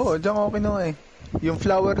 Oo, diyan ako kinuha eh. Yung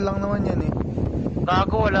flower lang naman yan eh.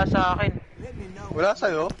 Gago, wala sa akin. Wala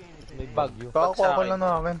sa'yo? May bagyo. Kakakuha ko lang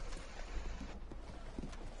na akin.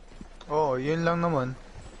 Oo, yun lang naman.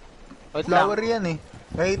 Wait Flower lang. yan eh.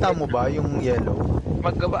 Nakita mo ba yung yellow?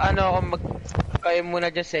 Kayo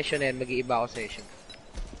muna dyan session na yan, mag-iiba ako session.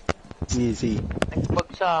 Easy.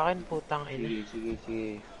 Nagbag sa akin, putang ina.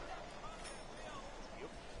 Sige.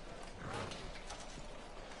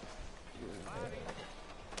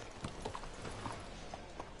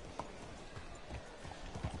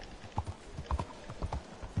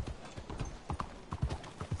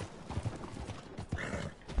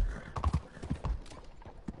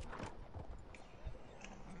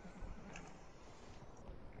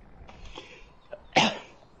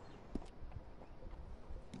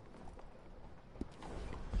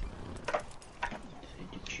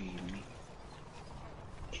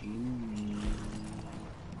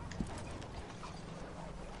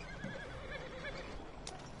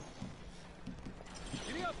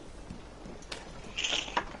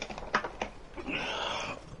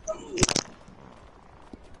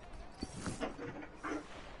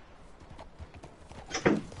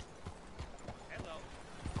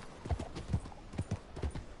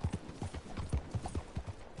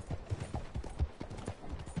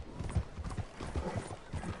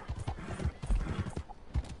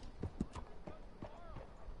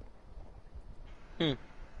 To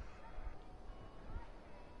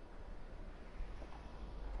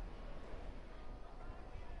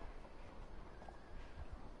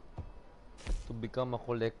become a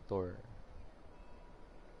collector.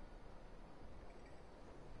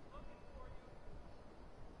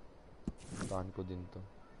 Saan ko din to.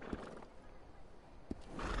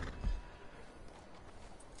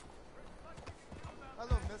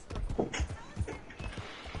 Hello, mister.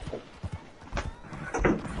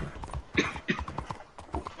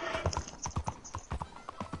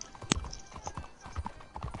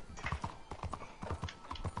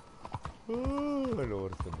 Ano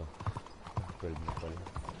oras na ba? 12 na pala.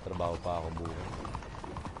 Trabaho pa ako bukas.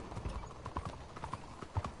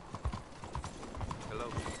 Hello.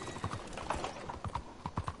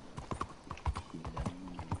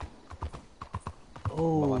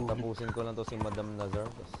 Baka tapusin ko lang to si Madam Nazar.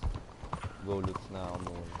 Tapos go loots na ako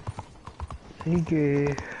muna.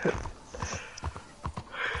 Sige.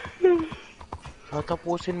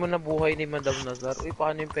 Tatapusin mo na buhay ni Madam Nazar. Uy,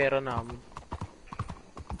 paano yung pera namin?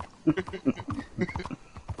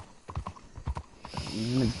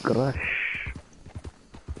 Nag-crash.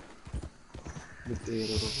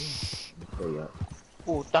 Nag-error ako. Kaya.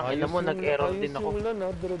 Putang ina mo, nag-error din ako. Ayos yung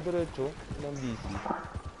LAN dire-diretso. Lang DC.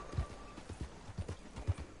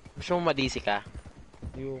 Gusto mo madisi ka?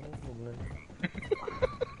 Ayoko, huwag na.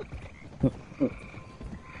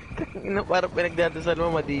 Parang pinagdadasal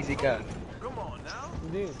mo, madisi ka.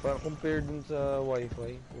 Hindi, para compare dun sa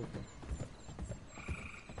wifi. Puta.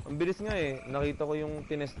 Ang bilis nga eh. Nakita ko yung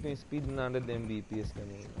tinest ko yung speed 100 Mbps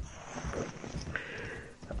kanina.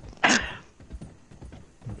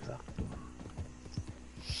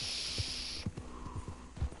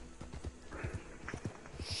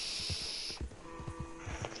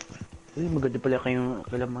 Uy, maganda pala kayong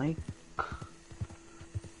Mike.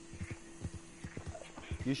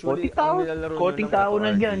 Usually, Konting tao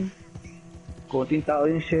na dyan. Konting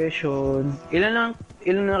tao yung session. Ilan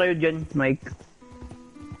na kayo dyan, Mike?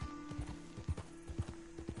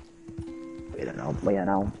 Bayan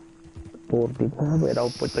ako. 40 pa, bayan ako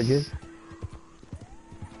po ito dyan.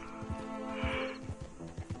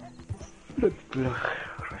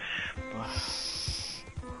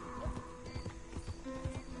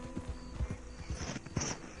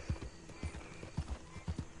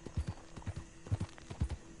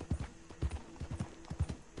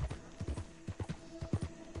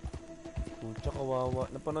 Pucha, kawawa.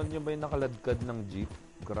 Napanood niyo ba yung nakaladkad ng jeep?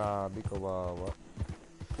 Grabe, kawawa.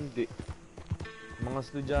 Hindi. Mga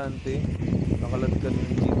estudyante, nakaladkad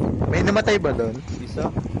ng jeep. May namatay ba doon?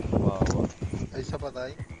 Isa, kawawa. Ay, sa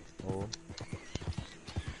patay? Oo.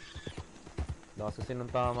 Lakas kasi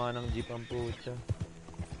ng tama ng jeep ang pucha.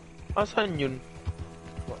 Asan yun?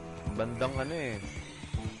 Bandang ano eh.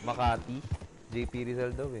 Makati. JP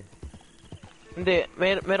Rizal daw eh. Hindi,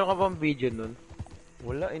 meron ka bang video nun?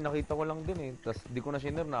 Wala eh, nakita ko lang din eh. Tapos di ko na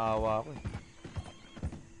shinare, naawa ako eh.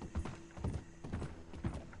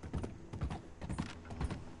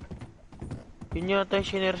 Yun yata yung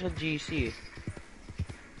shinare sa GC eh.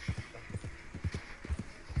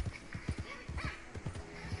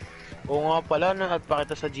 Oo nga pala, na-add pa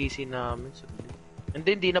kita sa GC namin.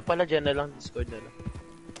 Hindi na pala, dyan na lang, Discord na lang.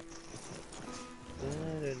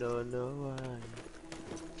 I don't know why.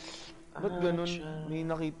 Ba't ganun? May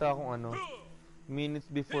nakita akong ano, minutes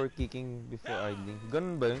before kicking, before idling.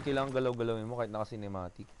 Ganun ba yun? Kailangan galaw-galawin mo kahit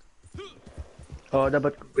naka-cinematic? Oo,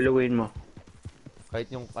 dapat galawin mo. Kahit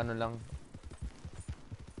yung ano lang.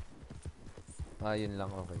 Yun lang.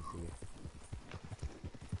 Okay, sige.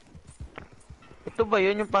 Ito ba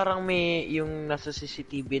yun? Yung parang may, yung nasa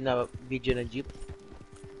CCTV na video na jeep?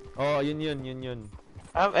 Oo, yun.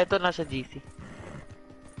 Eto nasa GC.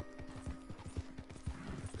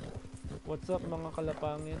 What's up mga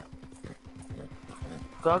kalapangin?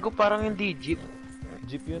 Gago, parang hindi jeep.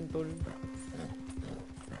 Jeep yun, tol.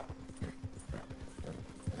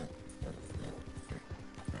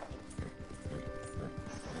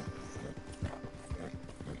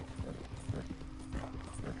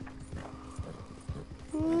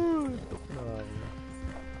 Tok na ako.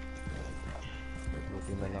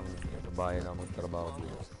 Buti na lang sa bayan na magtrabaho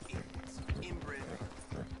dito.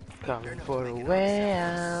 Coming for a way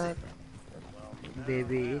out.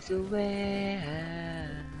 Baby is a way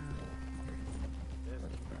out.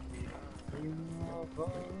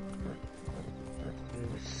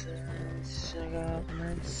 Sugar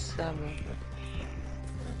and summer.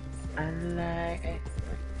 Unlike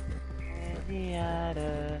any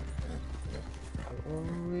other.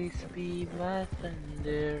 Always be my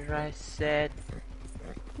thunder, I said.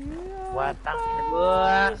 What the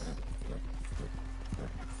boss?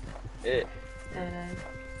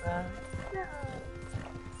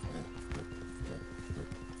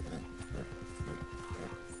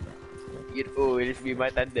 You always be my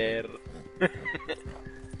thunder.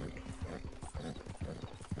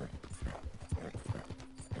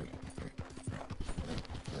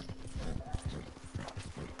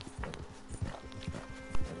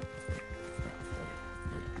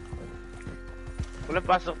 Walang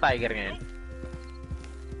pasok tiger ngayon.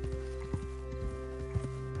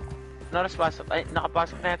 Noras pasok. Ay,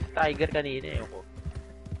 nakapasok na yata tiger kanina eh. Ako.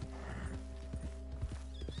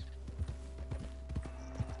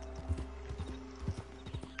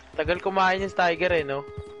 Tagal kumain yung tiger eh, no?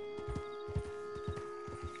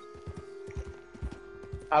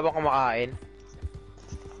 Habang kumakain.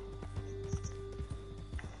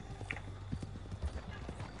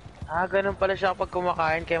 Ah, ganun pala siya kapag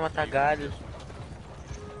kumakain kaya matagal.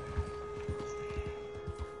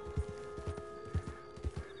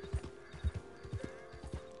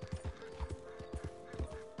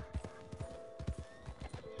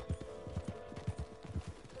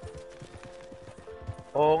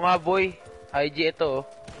 Oo nga boy, IG ito oh.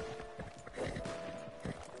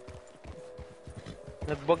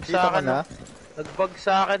 Nagbag Dito sa ka akin na? oh. Nagbag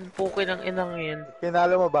sa akin puki ng inang yan.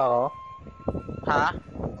 Pinalo mo ba ako? Ha?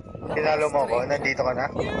 Pinalo mo ako? Nandito ka na?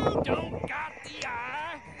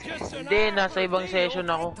 Hindi, nasa ibang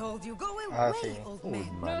session ako. Ah, sige.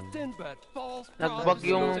 Nagbag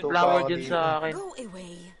yung flower dyan sa akin. Go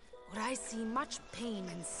away, or I see much pain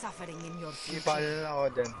and suffering in your future. Ipalo na ako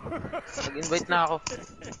dyan. Nag-invite na ako.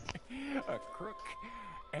 A crook.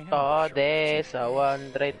 Tode sa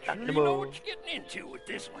 100 You know what you're getting into with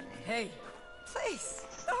this one. Hey, please,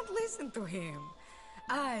 don't listen to him.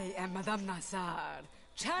 I am Madame Nazar,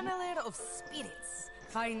 channeler of spirits,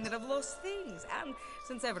 finder of lost things, and,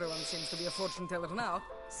 since everyone seems to be a fortune teller now,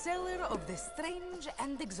 seller of the strange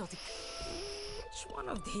and exotic. Which one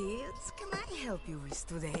of these can I help you with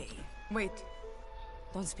today? Wait,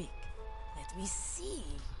 don't speak. Let me see.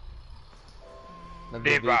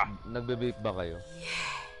 Nagbe-vape ba kayo?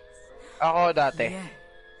 Ako dati. Yes.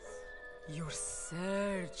 You're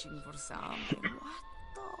searching for something. What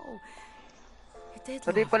though?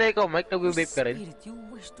 Pati pala ikaw, Mike, nagbe-vape ka rin? Spirit you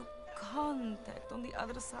wish to contact on the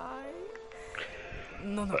other side?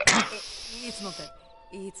 No, it's not that.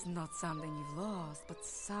 It's not something you've lost, but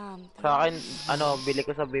something Sa akin, ano, bili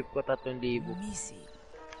ko sa vape ko 3,000. missing.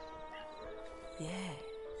 Yes.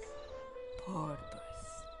 Purpose.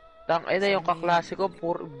 Tang ina yung kaklase ko,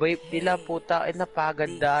 puro vape nila, puta. Ay,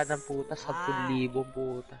 napaganda ng puta, 10,000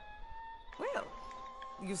 puta. Well,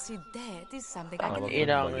 you see, that is something I Tang can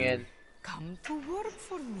inang yan. come to work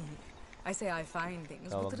for me. I say I find things,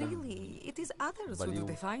 but really, it is others who do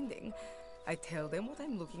the finding. I tell them what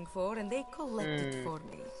I'm looking for, and they collect it for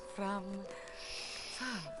me from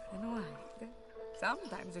far and wide.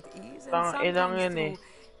 Sometimes with ease, and Tang inang yan sometimes eh. through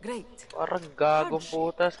great. Parang gagong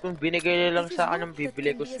putas. Kung binigay nila lang It is sa akin work ng that bibili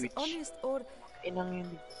can ko be as Switch. honest or Inang yun.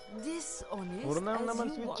 dishonest Mura na lang as naman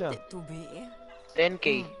you Switch, want ah. it to be. 10k.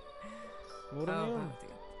 Mura How na yun. about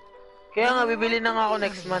it? Kaya nga, bibili na nga ako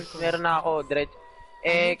next month. Meron na ako, direct.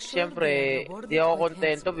 Eh, siyempre, di ako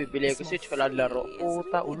kontento. Bibili ko Switch, wala laro.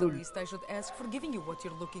 Puta, ulul. I should ask for giving you what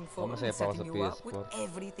you're looking for, Masaya pa ako sa setting you up with PS4.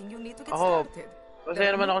 everything you need to get Ako, started. masaya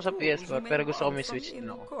naman ako sa There are PS4, tools you pero may gusto ko want may from Switch me, din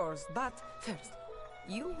of ako. course, but first,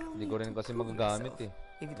 you will Hindi ko need rin to kasi prove magagamit yourself.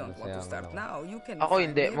 eh. If you don't want to Nasayangan start ako. now, you can Ako find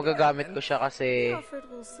hindi, me magagamit again, ko siya kasi and the offer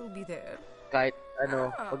will still be there. kahit ano,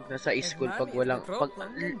 pag nasa If school, pag money is walang, the pag, problem,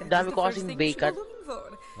 then that dami is ko the kasing first thing you should vacant, go looking for.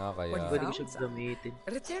 Nakakaya. When you pwede ko found siya some, gamitin.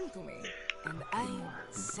 return to me, and I'll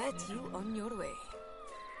set you on your way.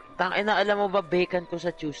 Tangina, alam mo ba, vacant ko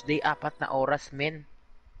sa Tuesday, 4 na oras, men.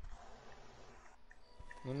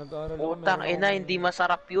 Nung nag-aaral ako, Putang meron ina, akong- hindi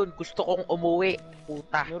masarap yun. Gusto kong umuwi.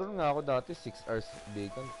 Puta. Meron nga ako dati, 6 hours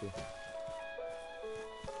vacant eh.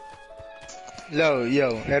 Yo,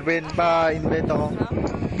 Erwin, pa-invite ako.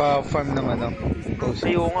 Pa-farm ng ano.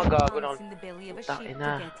 Sa'yo nga, gago na. In the belly of a Putang sheep to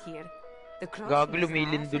ina. get here. The cross Gago, was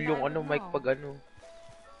lumilindol off, yung and I ano, don't mic know. pag ano.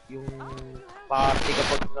 Yung party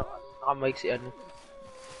kapag naka-mic si ano.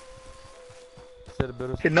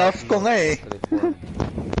 Cerberus. Enough ko nga eh. Reborn.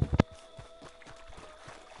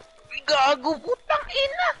 Gago, putang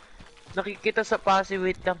ina! Nakikita sa passive,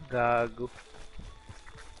 wait lang, gago.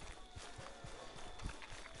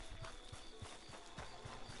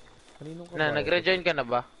 Kaninong ka Na, ba? nag-rejoin ka na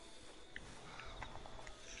ba?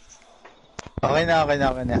 Okay na.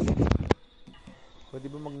 Pwede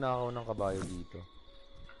ba magnakaw ng kabayo dito?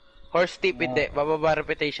 Horse tip, hindi. Bababa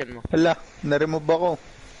reputation mo. Hala, na-remove ako.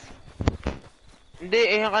 Hindi,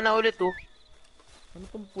 eh, ka na ulit, oh. Ano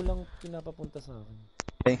tong pulang pinapapunta sa akin?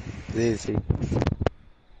 Okay, see.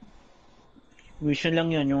 Vision lang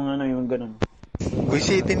yun, yung ano, yung ganun.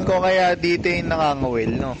 Visitin ko kaya dito yung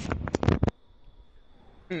nakangawil, no?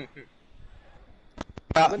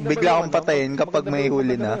 Bigla akong patayin kapag may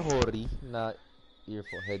huli na. Maganda ba yung Hori na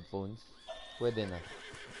earphone, headphones? Pwede na.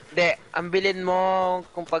 Hindi, ang bilhin mo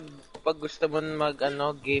kung pag gusto mo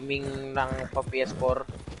gaming ng pa PS4,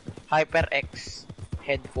 HyperX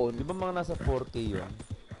headphone. Di ba mga nasa 4K yun?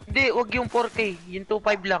 Hindi, wag yung 4K, yung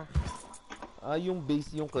 2.5 lang. Yung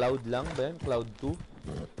base, yung cloud lang ba yan? Cloud 2?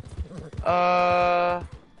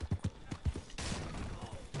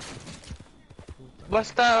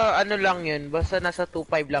 Basta lang yun, basta nasa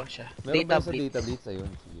 2.5 lang siya. Meron ba sa data blitz? Ayun,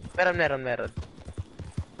 sige. Meron.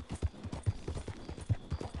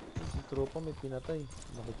 Si tropa may pinatay.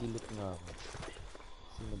 Makikilot nga ako.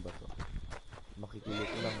 Sino ba to?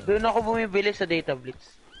 Makikilot lang. Doon ako bumibili sa data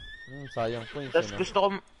blitz. Sayang points. Tapos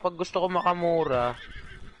pag gusto ko makamura,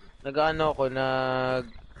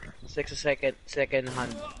 second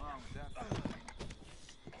hand.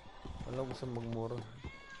 Alam ko sa magmura.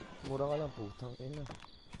 Mura ka lang, putang ina.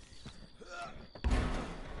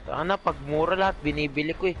 Sana pag mura lahat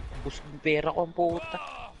binibili ko eh. Busog ng pera ko ang puta.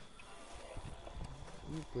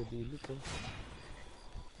 Pwede loot oh.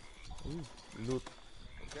 Loot.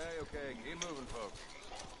 Okay, keep moving, folks.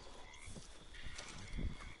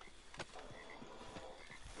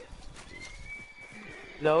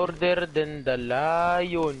 Louder than the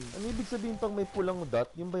lion. Ano ibig sabihin pag may pulang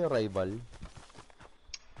dot? Yung ba yung rival?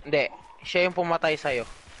 Hindi, siya yung pumatay sa'yo.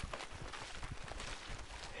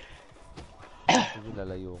 Sige,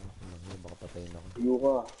 lalayo ko. Baka patayin ako. Layo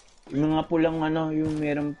ka. Yung mga pulang yung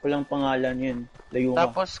merong pulang pangalan yun. Layo ka.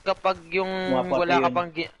 Tapos kapag yung wala ka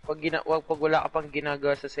pang pag wala ka pang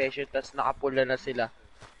ginagawa sa session tas nakapula na sila.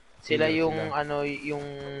 Sila yung yung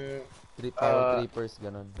trippers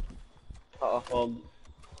ganun. Oo.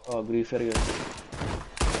 Griefer yun.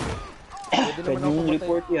 Pwede naman ako Yung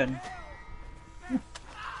report yan.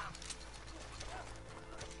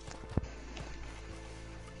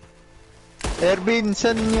 Ervin,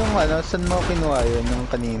 saan mo kinuha yun nung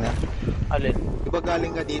kanina? Alin? Di ba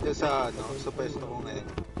galing ka dito sa sa pwesto ko ngayon?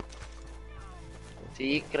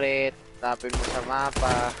 Secret. Tapin mo sa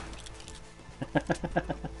mapa.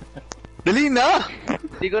 Dali na!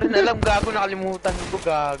 Hindi ko rin alam, gago, nakalimutan ko,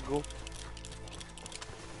 gago.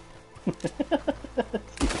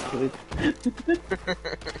 Secret.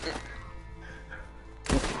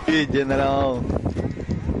 Dyan na lang ako.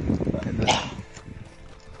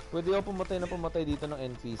 Pwede ako pumatay dito ng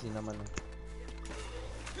NPC naman.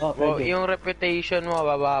 Yung reputation mo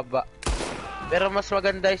bababa. Pero mas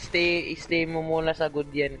maganda stay mo muna sa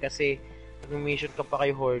good yan kasi mission ka pa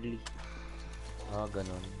kay Horley.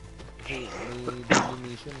 Ganon. May daily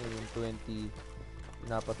mission yung 20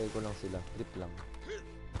 pinapatay ko lang sila. Trip lang.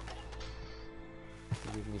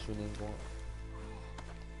 Sige, missionin ko.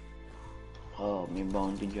 May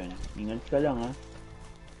bounty dyan. Ingat ka lang ha.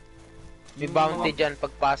 May bounty dyan,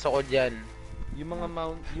 pagpasok ko dyan. Yung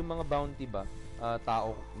mga bounty ba?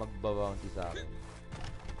 Tao magba-bounty sa akin.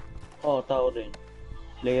 Tao din.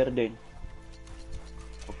 Player din.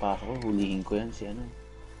 Papasok ko, hulihin ko yan si ano.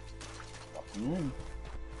 Yan.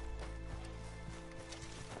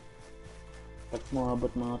 Pag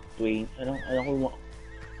mabot mga 20, alam ko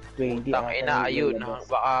 20. Tangina, ayun.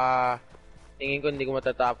 Baka tingin ko hindi ko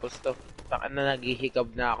matatapos to. Tangina,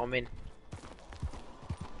 naghihikab na ako, men.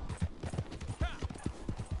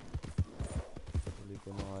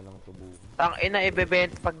 Tangina,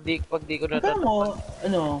 ibebenta pag di ko natatapos.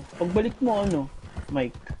 Pagbalik mo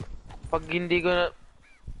Mike. Pag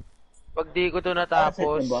di ko to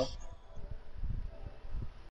natapos,